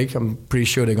winter break. I'm pretty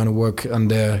sure they're going to work on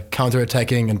their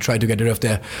counter-attacking and try to get rid of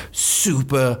their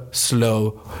super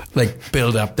slow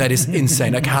build-up. That is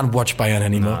insane. I can't watch Bayern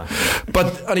anymore. No.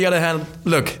 But on the other hand,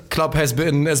 look, Klopp has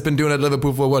been doing it at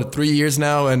Liverpool for 3 years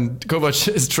now, and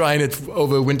Kovac is trying it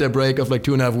over a winter break of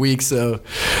 2.5 weeks. So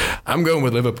I'm going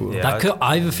with Liverpool. Yeah,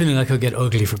 I have a feeling that could get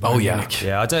ugly for Bayern. Oh yeah, Munich.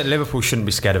 Yeah. Liverpool shouldn't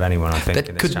be scared of anyone. I think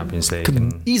in this Champions League.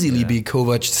 Easily be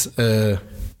Kovac's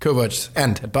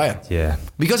end at Bayern. Yeah,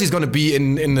 because he's going to be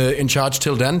in charge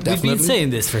till then. Definitely. We've been saying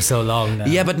this for so long now.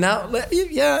 Yeah, but now,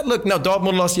 look, now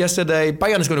Dortmund lost yesterday.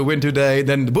 Bayern is going to win today.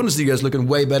 Then the Bundesliga is looking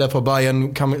way better for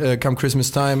Bayern come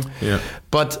Christmas time. Yeah.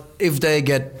 But if they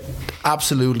get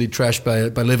absolutely trashed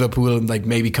by Liverpool and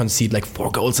maybe concede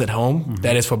 4 goals at home,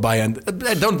 that is for Bayern.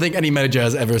 I don't think any manager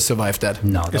has ever survived that.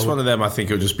 No, it's one of them. I think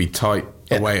it'll just be tight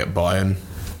away at Bayern.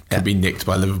 Could be nicked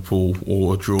by Liverpool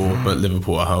or a draw, but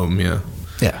Liverpool at home, yeah.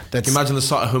 Imagine the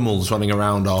sight of Hummels running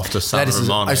around after Salah and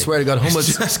Mane. I swear to God,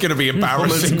 Hummels. That's going to be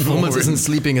embarrassing. Hummels isn't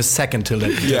sleeping a second till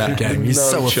that game. He's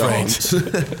so afraid.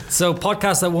 So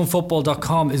podcast at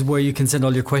onefotoball.com is where you can send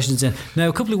all your questions in. Now,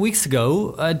 a couple of weeks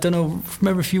ago, I don't know,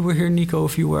 remember if you were here, Nico,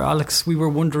 if you were Alex, we were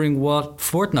wondering what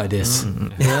Fortnite is.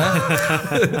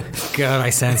 Yeah? God, I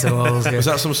sound so old here. Was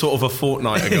that some sort of a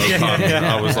fortnight ago?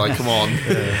 I was like, come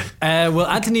on. Well,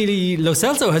 Anthony Lo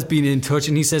Celso has been in touch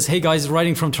and he says, hey guys,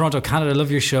 writing from Toronto, Canada,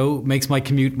 love your show, makes my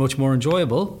commute much more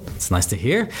enjoyable. It's nice to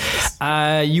hear.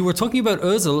 You were talking about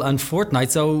Ozil and Fortnite,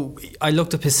 so I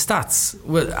looked up his stats.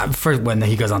 Well, first, when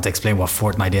he goes on to explain what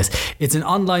Fortnite is, it's an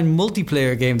online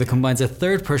multiplayer game that combines a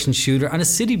third-person shooter and a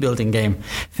city-building game.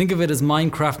 Think of it as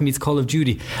Minecraft meets Call of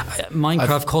Duty.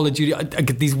 Call of Duty.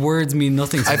 These words mean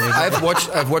nothing to me. I've watched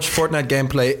Fortnite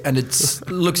gameplay, and it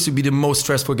looks to be the most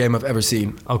stressful game I've ever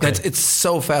seen. Okay, it's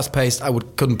so fast-paced. I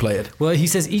couldn't play it. Well, he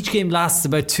says each game lasts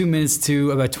about 2 minutes to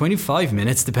about 25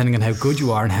 minutes, depending on how good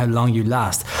you are and how long you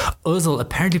last. Ozil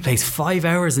apparently plays 5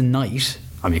 hours a night.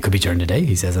 I mean, it could be during the day,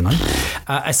 he says, a night.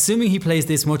 Assuming he plays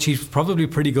this much, he's probably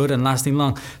pretty good and lasting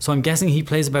long. So I'm guessing he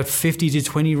plays about 50 to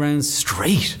 20 rounds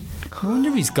straight. I wonder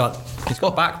if he's got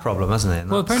a back problem, hasn't he?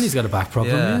 Well, apparently he's got a back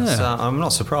problem. Yeah. So I'm not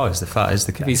surprised if that is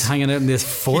the case. If he's hanging out in this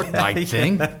Fortnite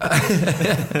thing. But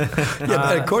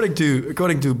according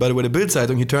to by the way the Bild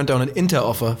Zeitung, he turned down an Inter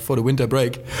offer for the winter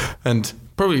break, and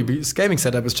probably his gaming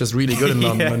setup is just really good in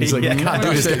London. And he's like, we can't do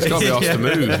this. It's got to be asked to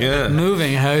move. Yeah.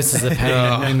 Moving house is a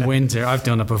pain in winter. I've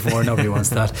done it before. Nobody wants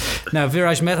that. Now,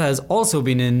 Viraj Mehta has also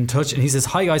been in touch, and he says,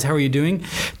 "Hi guys, how are you doing?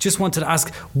 Just wanted to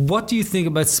ask, what do you think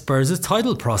about Spurs'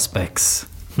 title prospects?"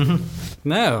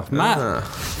 Now, Matt,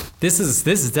 this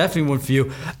is definitely one for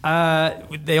you.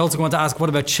 They also want to ask, what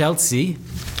about Chelsea?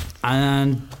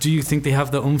 And do you think they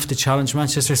have the oomph to challenge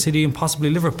Manchester City and possibly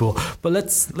Liverpool? But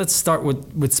let's start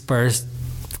with Spurs.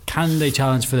 Can they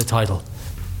challenge for the title?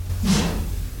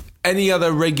 Any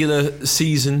other regular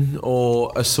season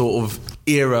or a sort of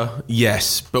era,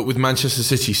 yes. But with Manchester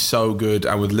City so good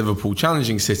and with Liverpool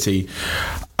challenging City,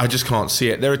 I just can't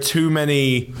see it. There are too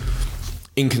many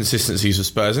inconsistencies with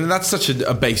Spurs, and that's such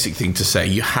a basic thing to say.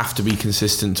 You have to be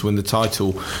consistent to win the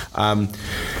title.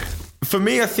 For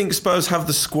me, I think Spurs have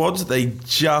the squad. They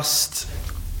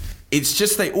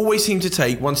always seem to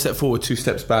take one step forward, two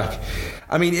steps back.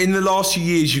 I mean, in the last few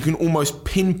years, you can almost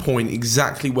pinpoint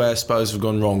exactly where Spurs have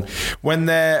gone wrong. When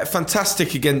they're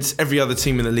fantastic against every other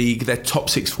team in the league, their top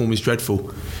six form is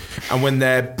dreadful. And when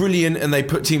they're brilliant and they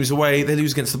put teams away, they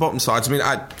lose against the bottom sides. I mean,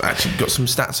 I actually got some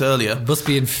stats earlier. It must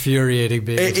be infuriating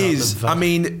being It is. I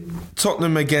mean,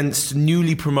 Tottenham against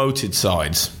newly promoted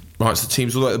sides. Right, so the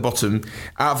teams all at the bottom.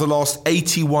 Out of the last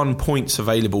 81 points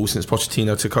available since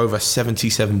Pochettino took over,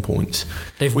 77 points.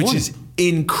 They've which won. is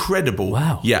incredible.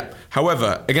 Wow. Yeah.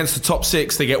 However, against the top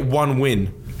six, they get one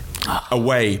win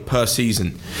away per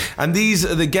season. And these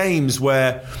are the games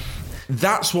where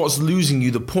that's what's losing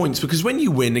you the points. Because when you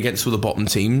win against all the bottom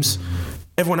teams,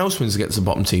 everyone else wins against the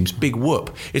bottom teams. Big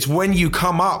whoop. It's when you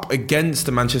come up against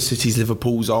the Manchester City's,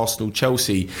 Liverpool's, Arsenal,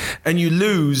 Chelsea, and you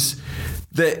lose,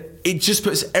 that it just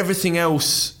puts everything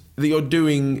else that you're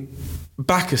doing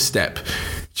back a step.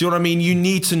 Do you know what I mean? You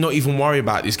need to not even worry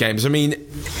about these games. I mean,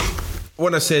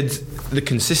 when I said the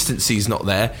consistency's not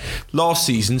there, last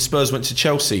season Spurs went to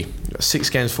Chelsea 6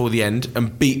 games before the end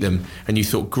and beat them, and you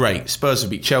thought, great, Spurs have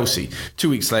beat Chelsea. 2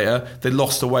 weeks later, they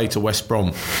lost away to West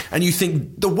Brom, and you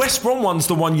think the West Brom one's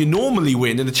the one you normally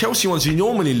win and the Chelsea one's you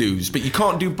normally lose, but you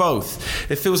can't do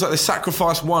both. It feels like they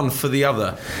sacrifice one for the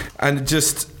other, and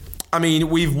just, I mean,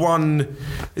 we've won,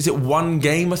 is it one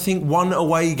game, I think? One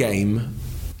away game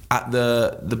at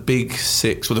the Big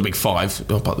Six, or the Big Five,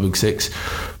 not part of the Big Six,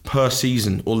 per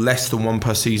season, or less than one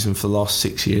per season for the last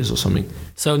 6 years or something.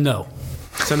 So no.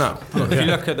 So no. If you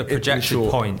look at the projected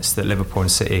points that Liverpool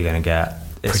and City are going to get,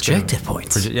 Projected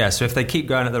points? Yeah, so if they keep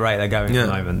going at the rate they're going at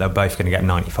the moment, they're both going to get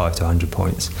 95 to 100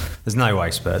 points. There's no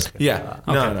way Spurs can do that.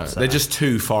 No. They're just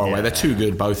too far away. They're too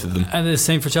good, both of them. And the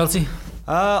same for Chelsea?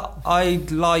 I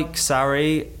like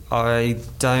Sarri. I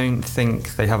don't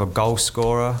think they have a goal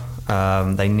scorer.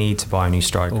 They need to buy a new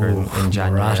striker in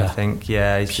January, Morata. I think.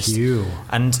 Yeah, he's just,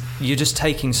 and you're just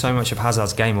taking so much of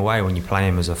Hazard's game away when you play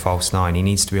him as a false nine. He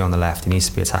needs to be on the left. He needs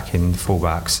to be attacking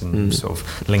fullbacks and sort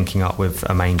of linking up with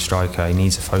a main striker. He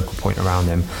needs a focal point around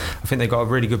him. I think they've got a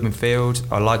really good midfield.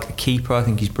 I like the keeper. I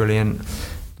think he's brilliant.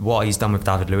 What he's done with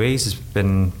David Luiz has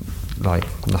been like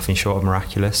nothing short of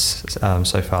miraculous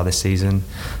so far this season.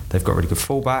 They've got really good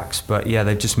fullbacks, but yeah,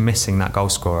 they're just missing that goal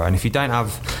scorer. And if you don't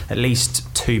have at least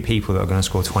 2 people that are going to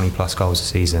score 20 plus goals a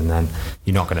season, then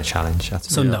you're not going to challenge.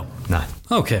 So no.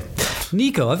 Okay,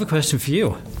 Nico, I have a question for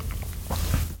you.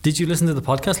 Did you listen to the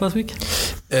podcast last week?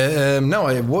 No,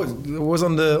 I was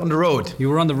on the road. You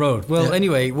were on the road. Well,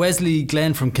 anyway, Wesley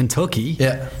Glenn from Kentucky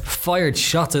fired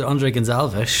shots at Andre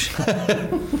Gonzalez.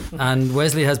 And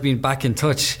Wesley has been back in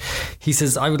touch. He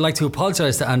says, I would like to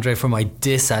apologise to Andre for my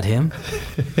diss at him.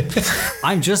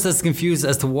 I'm just as confused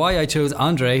as to why I chose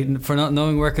Andre for not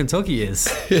knowing where Kentucky is.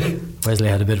 Wesley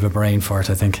had a bit of a brain fart,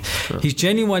 I think. He's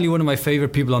genuinely one of my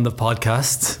favourite people on the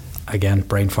podcast. Again,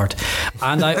 brain fart.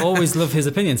 And I always love his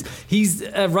opinions. He's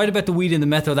right about the weed in the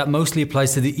meth, though. That mostly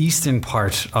applies to the eastern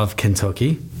part of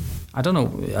Kentucky. I don't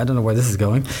know where this is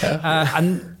going.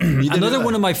 And another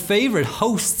one of my favourite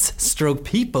hosts stroke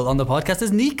people on the podcast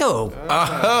is Nico.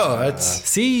 Oh,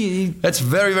 that's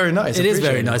very, very nice. It is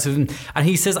very nice of him. And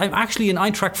he says, I'm actually an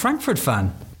Eintracht Frankfurt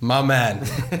fan. My man.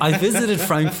 I visited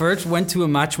Frankfurt, went to a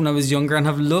match when I was younger, and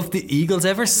have loved the Eagles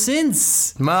ever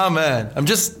since. My man. I'm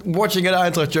just watching an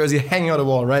Eintracht jersey hanging on the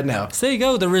wall right now. So there you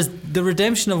go, the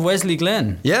redemption of Wesley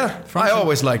Glenn. Yeah, Frankfurt. I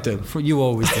always liked him. You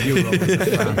always did. You were always a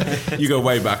fan. You go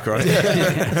way back,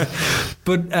 right?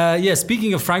 But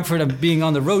speaking of Frankfurt and being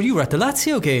on the road, you were at the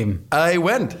Lazio game. I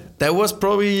went. That was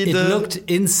probably It looked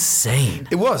insane.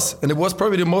 It was, and it was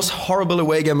probably the most horrible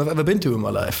away game I've ever been to in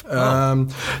my life.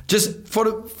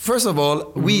 First of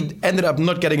all, we ended up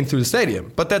not getting into the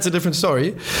stadium, but that's a different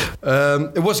story.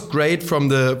 It was great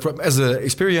as an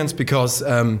experience because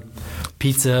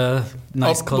Pizza,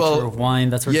 nice culture of wine,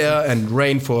 that sort of thing. and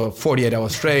rain for 48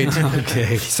 hours straight.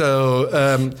 Okay.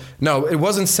 So no, it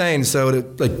was insane. So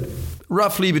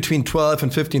roughly between 12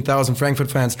 and 15,000 Frankfurt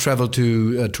fans traveled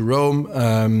to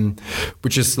Rome,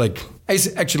 which is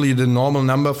is actually the normal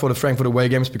number for the Frankfurt away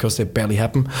games because they barely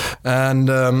happen. And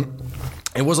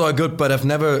it was all good, but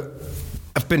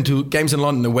I've been to games in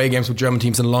London, away games with German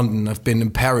teams in London. I've been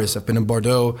in Paris. I've been in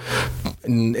Bordeaux,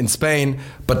 in Spain,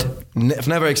 but I've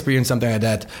never experienced something like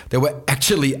that. There were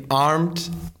actually armed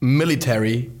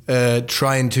military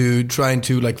trying to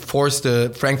force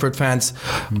the Frankfurt fans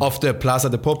off the Plaza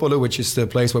de Popolo, which is the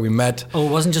place where we met. Oh,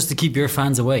 it wasn't just to keep your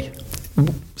fans away.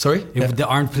 Sorry? The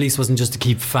armed police wasn't just to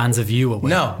keep fans of you away.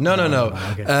 No.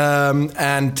 Okay.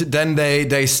 And then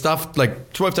they stuffed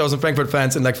 12,000 Frankfurt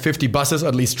fans in 50 buses, or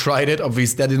at least tried it.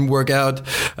 Obviously, that didn't work out.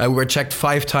 We were checked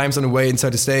 5 times on the way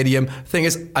inside the stadium. Thing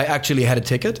is, I actually had a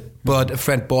ticket, but a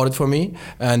friend bought it for me.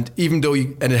 And even though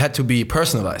and it had to be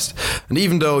personalized. And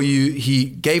even though he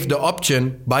gave the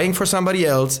option, buying for somebody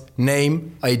else,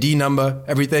 name, ID number,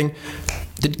 everything,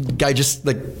 the guy just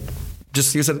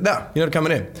he said, no, you're not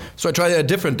coming in. So I tried a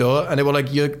different door, and they were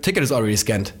like, your ticket is already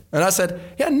scanned. And I said,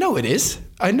 yeah, no, it is.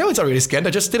 I know it's already scanned. I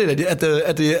just did it at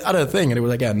the other thing. And they were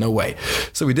like, yeah, no way.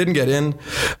 So we didn't get in.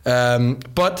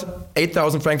 But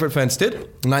 8,000 Frankfurt fans did,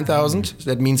 9,000.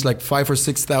 That means 5,000 or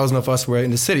 6,000 of us were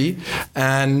in the city.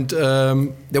 And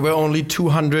there were only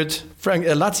 200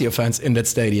 Lazio fans in that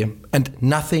stadium and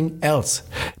nothing else.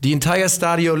 The entire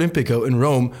Stadio Olimpico in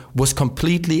Rome was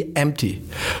completely empty.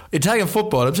 Italian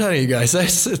football, I'm telling you guys.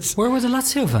 Where were the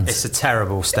Lazio fans? It's a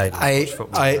terrible stadium.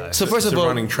 So first of all,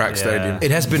 running track stadium.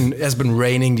 It has been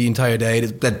raining the entire day.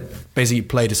 That basically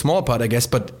played a small part, I guess,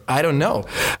 but I don't know.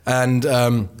 And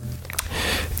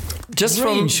just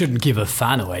Rain shouldn't give a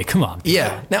fan away. Come on.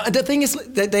 Yeah. Now the thing is,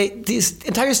 this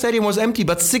entire stadium was empty,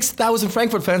 but 6,000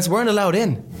 Frankfurt fans weren't allowed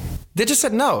in. They just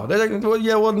said no. They're like,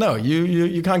 no,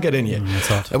 you can't get in here. That's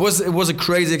odd. It was a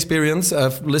crazy experience.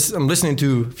 I'm listening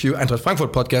to a few Eintracht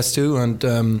Frankfurt podcasts too, and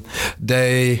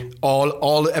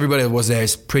everybody that was there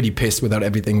is pretty pissed with how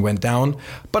everything went down.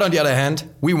 But on the other hand,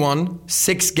 we won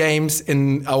 6 games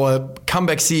in our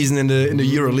comeback season in the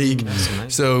EuroLeague.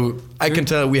 So I can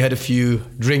tell we had a few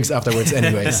drinks afterwards,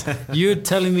 anyways. You're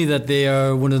telling me that they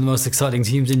are one of the most exciting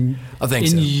teams in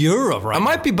Europe, right? I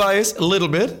might be biased a little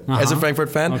bit as a Frankfurt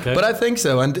fan, but I think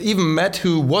so. And even Matt,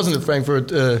 who wasn't a Frankfurt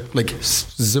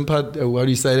sympath, how do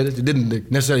you say that? He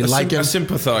didn't necessarily like him, a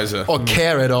sympathizer, or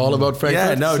care at all about Frankfurt.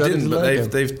 Yeah, no, didn't. But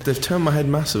like they've turned my head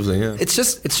massively. Yeah, it's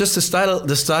just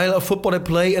the style of football they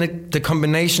play, and the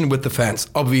combination with the fans.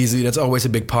 Obviously, that's always a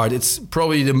big part. It's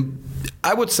probably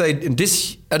I would say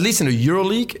at least in the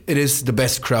EuroLeague, it is the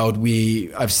best crowd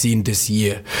I've seen this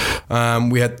year.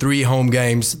 We had 3 home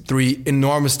games, 3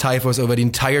 enormous typhos over the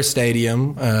entire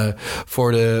stadium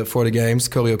for the games,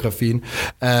 choreography.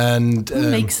 And who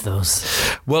makes those?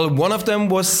 Well, one of them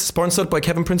was sponsored by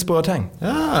Kevin Prince Boateng.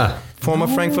 Former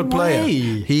Frankfurt player.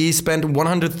 He spent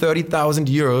 130,000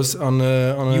 euros on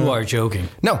You are joking.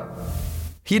 No.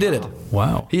 He did it.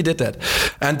 Wow. He did that.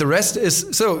 And the rest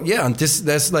is and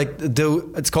there's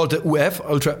it's called the UF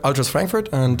Ultras Frankfurt,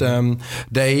 and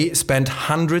they spent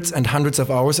hundreds and hundreds of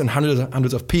hours and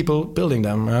hundreds of people building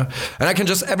them. And I can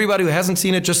everybody who hasn't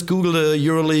seen it, just Google the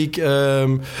EuroLeague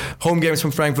home games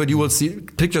from Frankfurt. You will see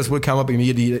pictures will come up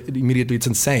immediately. It's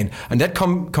insane. And that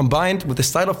combined with the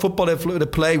style of football they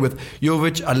play with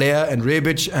Jovic, Aller and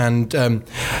Rebic, and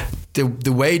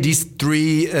the way these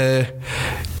 3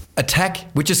 attack,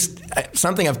 which is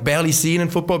something I've barely seen in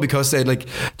football, because they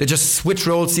just switch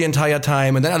roles the entire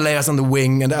time, and then Alers on the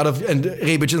wing and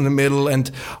Rebic in the middle, and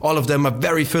all of them are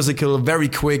very physical, very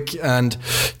quick, and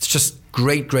it's just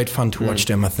great fun to watch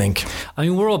them, I think. I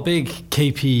mean, we're all big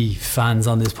KP fans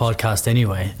on this podcast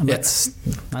anyway. And that's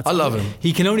I love him.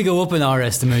 He can only go up in our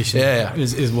estimation,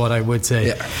 is what I would say.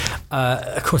 Yeah.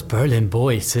 Of course, Berlin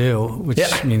boy too, which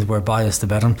means we're biased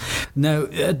about him. Now,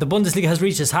 the Bundesliga has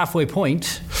reached its halfway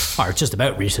point, or just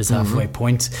about reached its halfway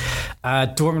point.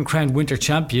 Dortmund crowned winter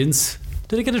champions.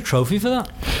 Did they get a trophy for that?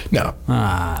 No.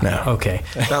 No. Okay.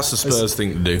 That's the Spurs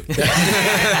thing to do.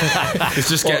 It's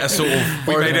just get a sort of,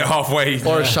 we made it halfway.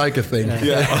 Or a Schalke thing.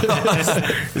 Yeah.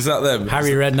 Is that them?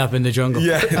 Harry Redknapp in the jungle.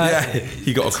 Yeah.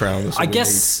 He got a crown. That's all I we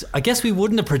guess we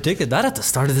wouldn't have predicted that at the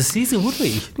start of the season, would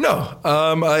we? No.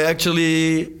 I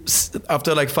actually,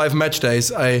 after like 5 match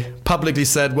days, I publicly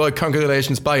said, well,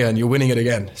 congratulations, Bayern, you're winning it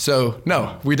again. So,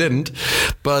 no, we didn't.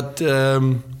 But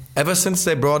ever since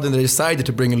they decided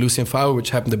to bring in Lucien Favre,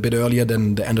 which happened a bit earlier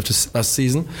than the end of the last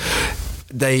season,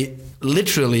 they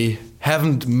literally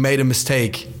haven't made a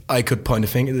mistake I could point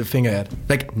the finger at.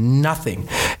 Like nothing.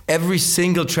 Every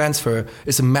single transfer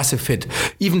is a massive hit.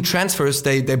 Even transfers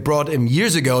they brought in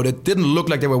years ago that didn't look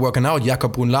like they were working out,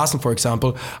 Jakob Brun Larsen, for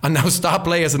example, are now star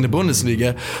players in the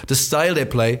Bundesliga. The style they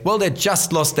play, well, they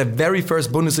just lost their very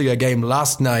first Bundesliga game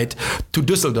last night to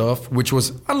Düsseldorf, which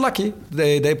was unlucky.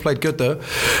 They played good though.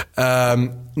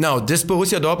 Now, this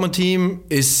Borussia Dortmund team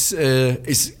is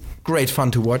great fun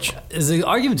to watch. There's an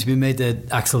argument to be made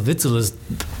that Axel Witsel is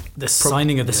the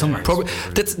signing of the summer. Probably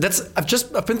that's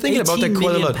I've been thinking about that 18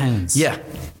 quite a million lot. pounds. Yeah,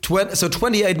 so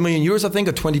 28 million euros, I think,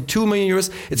 or 22 million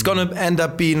euros. It's going to end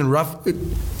up being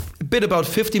a bit about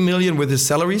 50 million with his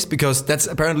salaries, because that's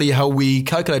apparently how we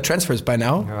calculate transfers by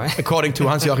now, right. according to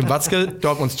Hans-Joachim Watzke,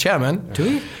 Dortmund's chairman. Do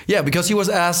we? Yeah, because he was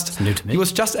asked. New to me. He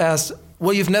was just asked,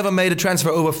 well, you've never made a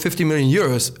transfer over 50 million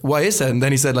euros. Why is that? And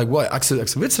then he said, like, why? Axel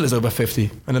Witsel is over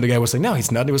 50. And then the guy was like, no,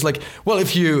 he's not. And he was like, well,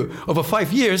 if you, over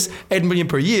 5 years, 8 million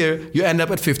per year, you end up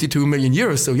at 52 million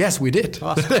euros. So yes, we did.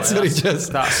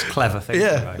 That's clever thing.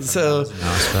 Yeah. So,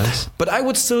 I suppose. but I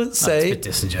would still say,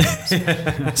 That's a bit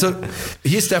disingenuous. so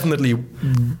he's definitely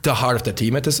the heart of the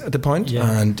team at the point.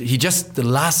 Yeah. And he just, the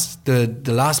last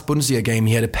Bundesliga game,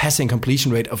 he had a passing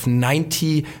completion rate of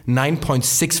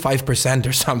 99.65%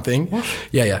 or something. What?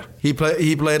 Yeah. He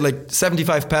played like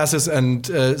 75 passes and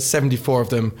 74 of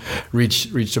them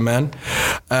reached the man.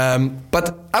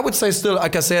 But I would say still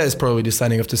Alcacer is probably the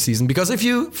signing of the season, because if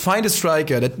you find a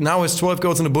striker that now has 12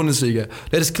 goals in the Bundesliga,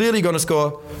 that is clearly going to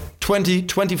score 20,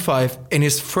 25 in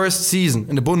his first season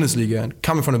in the Bundesliga and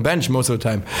coming from the bench most of the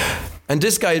time, and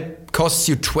this guy costs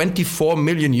you 24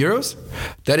 million euros,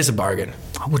 that is a bargain.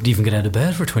 I wouldn't even get out of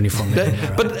bed for 24 million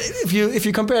euros. But if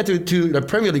you compare to the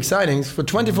Premier League signings, for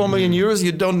 24 million euros,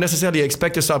 you don't necessarily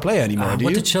expect a star player anymore, do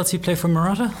What you? did Chelsea play for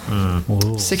Morata?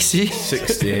 60?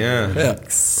 60, yeah. Yeah.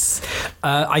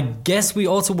 I guess we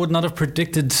also would not have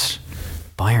predicted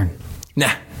Bayern.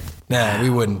 Nah, we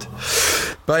wouldn't.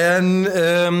 Bayern,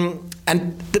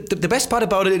 and the best part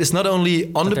about it is not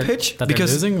only on the pitch, that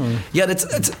because they're losing, or? Yeah, it's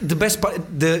the best part.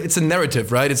 It's a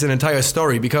narrative, right? It's an entire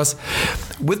story, because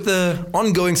with the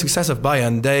ongoing success of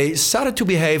Bayern, they started to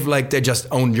behave like they just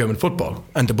own German football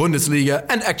and the Bundesliga,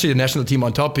 and actually the national team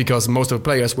on top, because most of the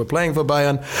players were playing for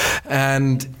Bayern.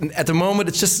 And at the moment,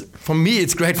 it's just, for me,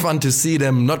 it's great fun to see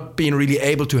them not being really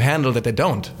able to handle that they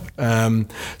don't.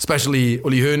 Especially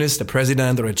Uli Hoeneß, the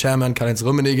president or the chairman, Karl-Heinz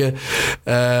Rummenigge,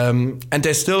 and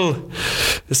they're still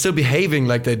behaving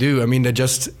like they do. I mean, they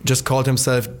just called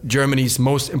himself Germany's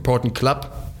most important club,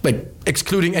 like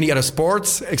excluding any other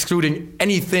sports, excluding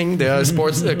anything. There are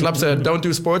sports clubs that don't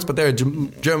do sports, but they're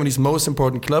Germany's most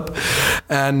important club,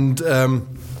 and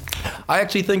I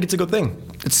actually think it's a good thing.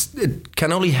 It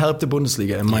can only help the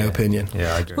Bundesliga, in my opinion.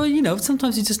 Yeah, I agree. Well,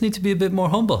 sometimes you just need to be a bit more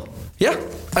humble. Yeah,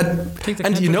 Take the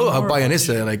and you know how more Bayern is.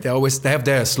 Like they have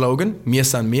their slogan, "Mir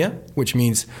san mir," which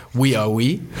means "we are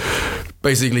we."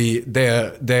 Basically,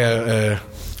 their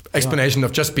explanation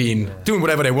of just doing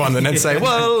whatever they want and then say,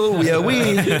 "Well, we are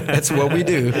we." That's what we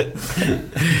do.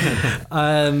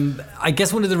 I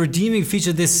guess one of the redeeming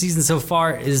features this season so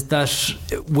far is that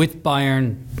with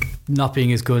Bayern not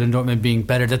being as good and Dortmund being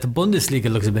better, that the Bundesliga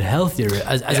looks a bit healthier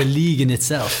as a league in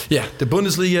itself. Yeah, the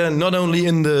Bundesliga, not only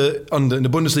in the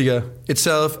Bundesliga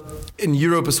itself, in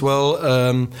Europe as well.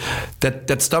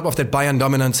 That stop of that Bayern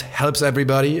dominance helps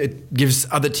everybody. It gives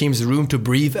other teams room to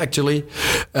breathe, actually.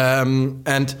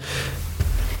 And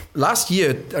last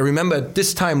year, I remember at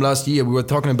this time last year, we were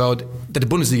talking about that the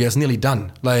Bundesliga is nearly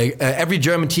done. Like every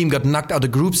German team got knocked out the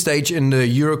group stage in the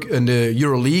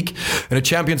Euro League. In the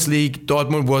Champions League,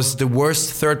 Dortmund was the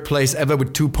worst third place ever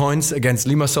with 2 points against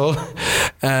Limassol.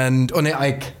 And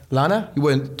Lana,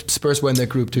 Spurs were in that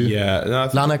group too. Yeah, no, I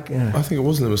think it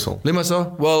was Limassol.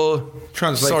 Limassol? Well,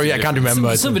 sorry, I can't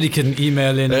remember. Somebody can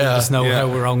email in and let us know how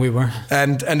wrong we were.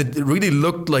 And it really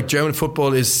looked like German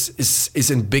football is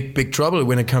in big trouble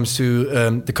when it comes to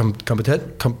the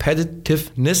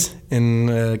competitiveness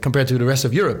compared to the rest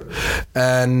of Europe.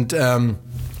 And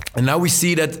now we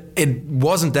see that it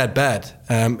wasn't that bad.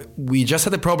 We just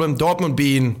had the problem Dortmund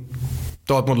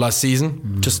Dortmund last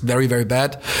season, just very, very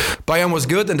bad. Bayern was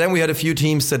good, and then we had a few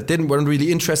teams that weren't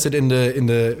really interested in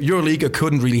the EuroLeague or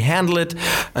couldn't really handle it,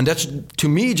 and that to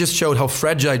me just showed how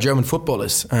fragile German football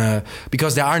is,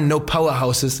 because there are no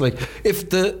powerhouses. Like if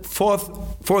the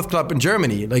fourth club in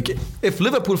Germany, like if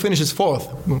Liverpool finishes fourth,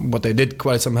 what they did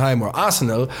quite some time, or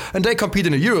Arsenal, and they compete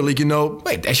in the EuroLeague,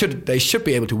 wait, they should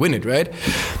be able to win it, right?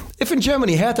 If in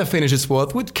Germany Hertha finishes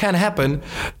fourth, which can happen,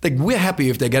 like we're happy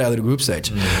if they get out of the group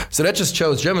stage. So that just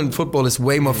shows German football is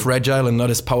way more fragile and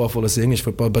not as powerful as the English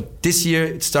football. But this year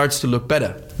it starts to look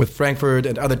better with Frankfurt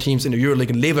and other teams in the EuroLeague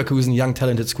and Leverkusen, young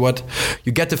talented squad.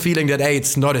 You get the feeling that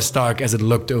it's not as dark as it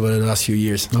looked over the last few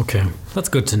years. Okay, that's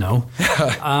good to know.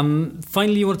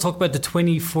 Finally, you want to talk about the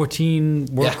 2014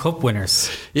 World Cup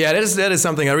winners? Yeah, that is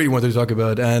something I really wanted to talk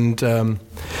about. And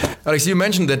Alex, you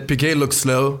mentioned that Piqué looks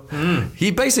slow.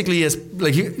 He basically is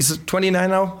he's 29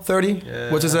 now, 30.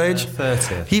 What's his age?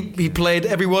 30. He played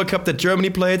every World Cup that Germany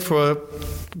played for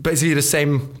basically the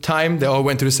same time. They all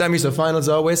went to the semis or finals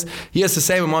always. He has the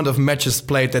same amount of matches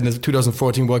played than the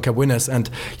 2014 World Cup winners, and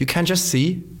you can just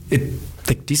see it.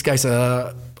 Like these guys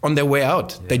are on their way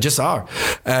out. They just are.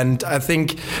 And I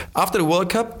think after the World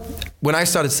Cup, when I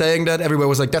started saying that, everybody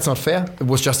was like, that's not fair. It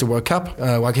was just a World Cup.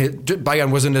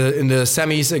 Bayern was in the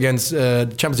semis against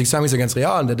Champions League semis against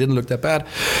Real, and that didn't look that bad.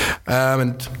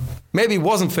 And maybe it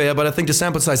wasn't fair, but I think the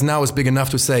sample size now is big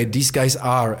enough to say these guys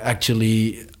are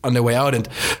actually on their way out. And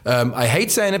I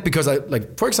hate saying it because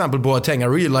for example, Boateng. I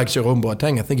really like Jerome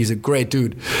Boateng. I think he's a great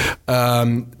dude.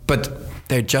 But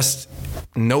they're just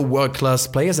no world-class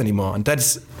players anymore, and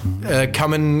that's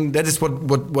common. That is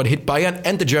what hit Bayern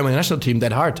and the German national team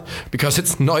that hard, because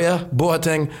it's Neuer,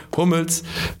 Boateng, Hummels,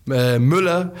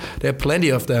 Müller. There are plenty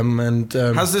of them. And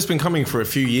has this been coming for a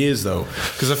few years though?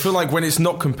 Because I feel like when it's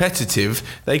not competitive,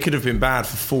 they could have been bad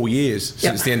for 4 years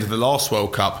since the end of the last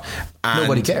World Cup. And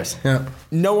nobody cares. Yeah.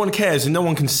 No one cares, and no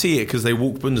one can see it because they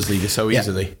walk Bundesliga so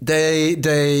easily. They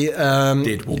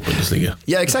did walk Bundesliga.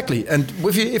 Yeah, exactly. And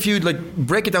if you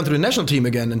break it down to the national team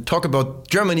again and talk about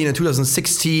Germany in the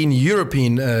 2016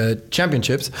 European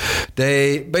Championships,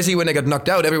 they basically, when they got knocked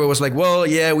out, everyone was like, well,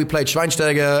 yeah, we played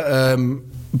Schweinsteiger,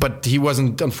 but he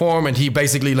wasn't on form, and he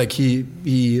basically played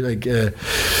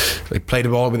the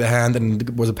ball with the hand, and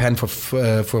it was a pen for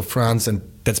France, and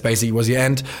that's basically was the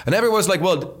end. And everyone was like,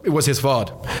 well, it was his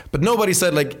fault. But nobody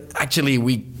said actually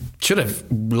we should have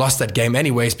lost that game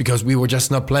anyways because we were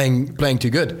just not playing too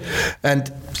good.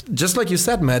 And just like you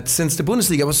said, Matt, since the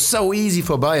Bundesliga was so easy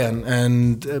for Bayern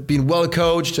and being well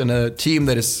coached and a team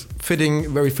that is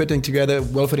well fitting together,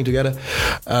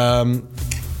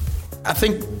 I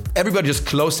think everybody just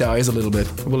closed their eyes a little bit.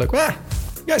 We're like, well,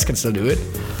 you guys can still do it.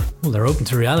 Well, they're open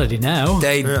to reality now.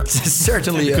 They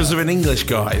certainly because of an English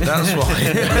guy. That's why.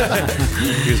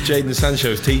 Because Jadon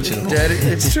Sancho's teaching. Yeah,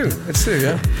 it's true. It's true.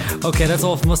 Yeah. Okay, that's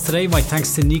all from us today. My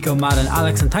thanks to Niko, Matt, and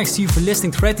Alex, and thanks to you for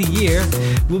listening throughout the year.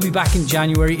 We'll be back in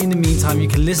January. In the meantime, you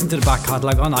can listen to the back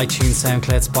catalogue on iTunes,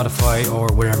 SoundCloud, Spotify, or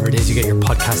wherever it is you get your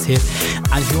podcast hit.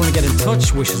 And if you want to get in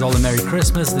touch, wish us all a Merry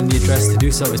Christmas, then the address to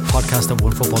do so is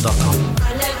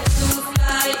podcast@onefotoball.com.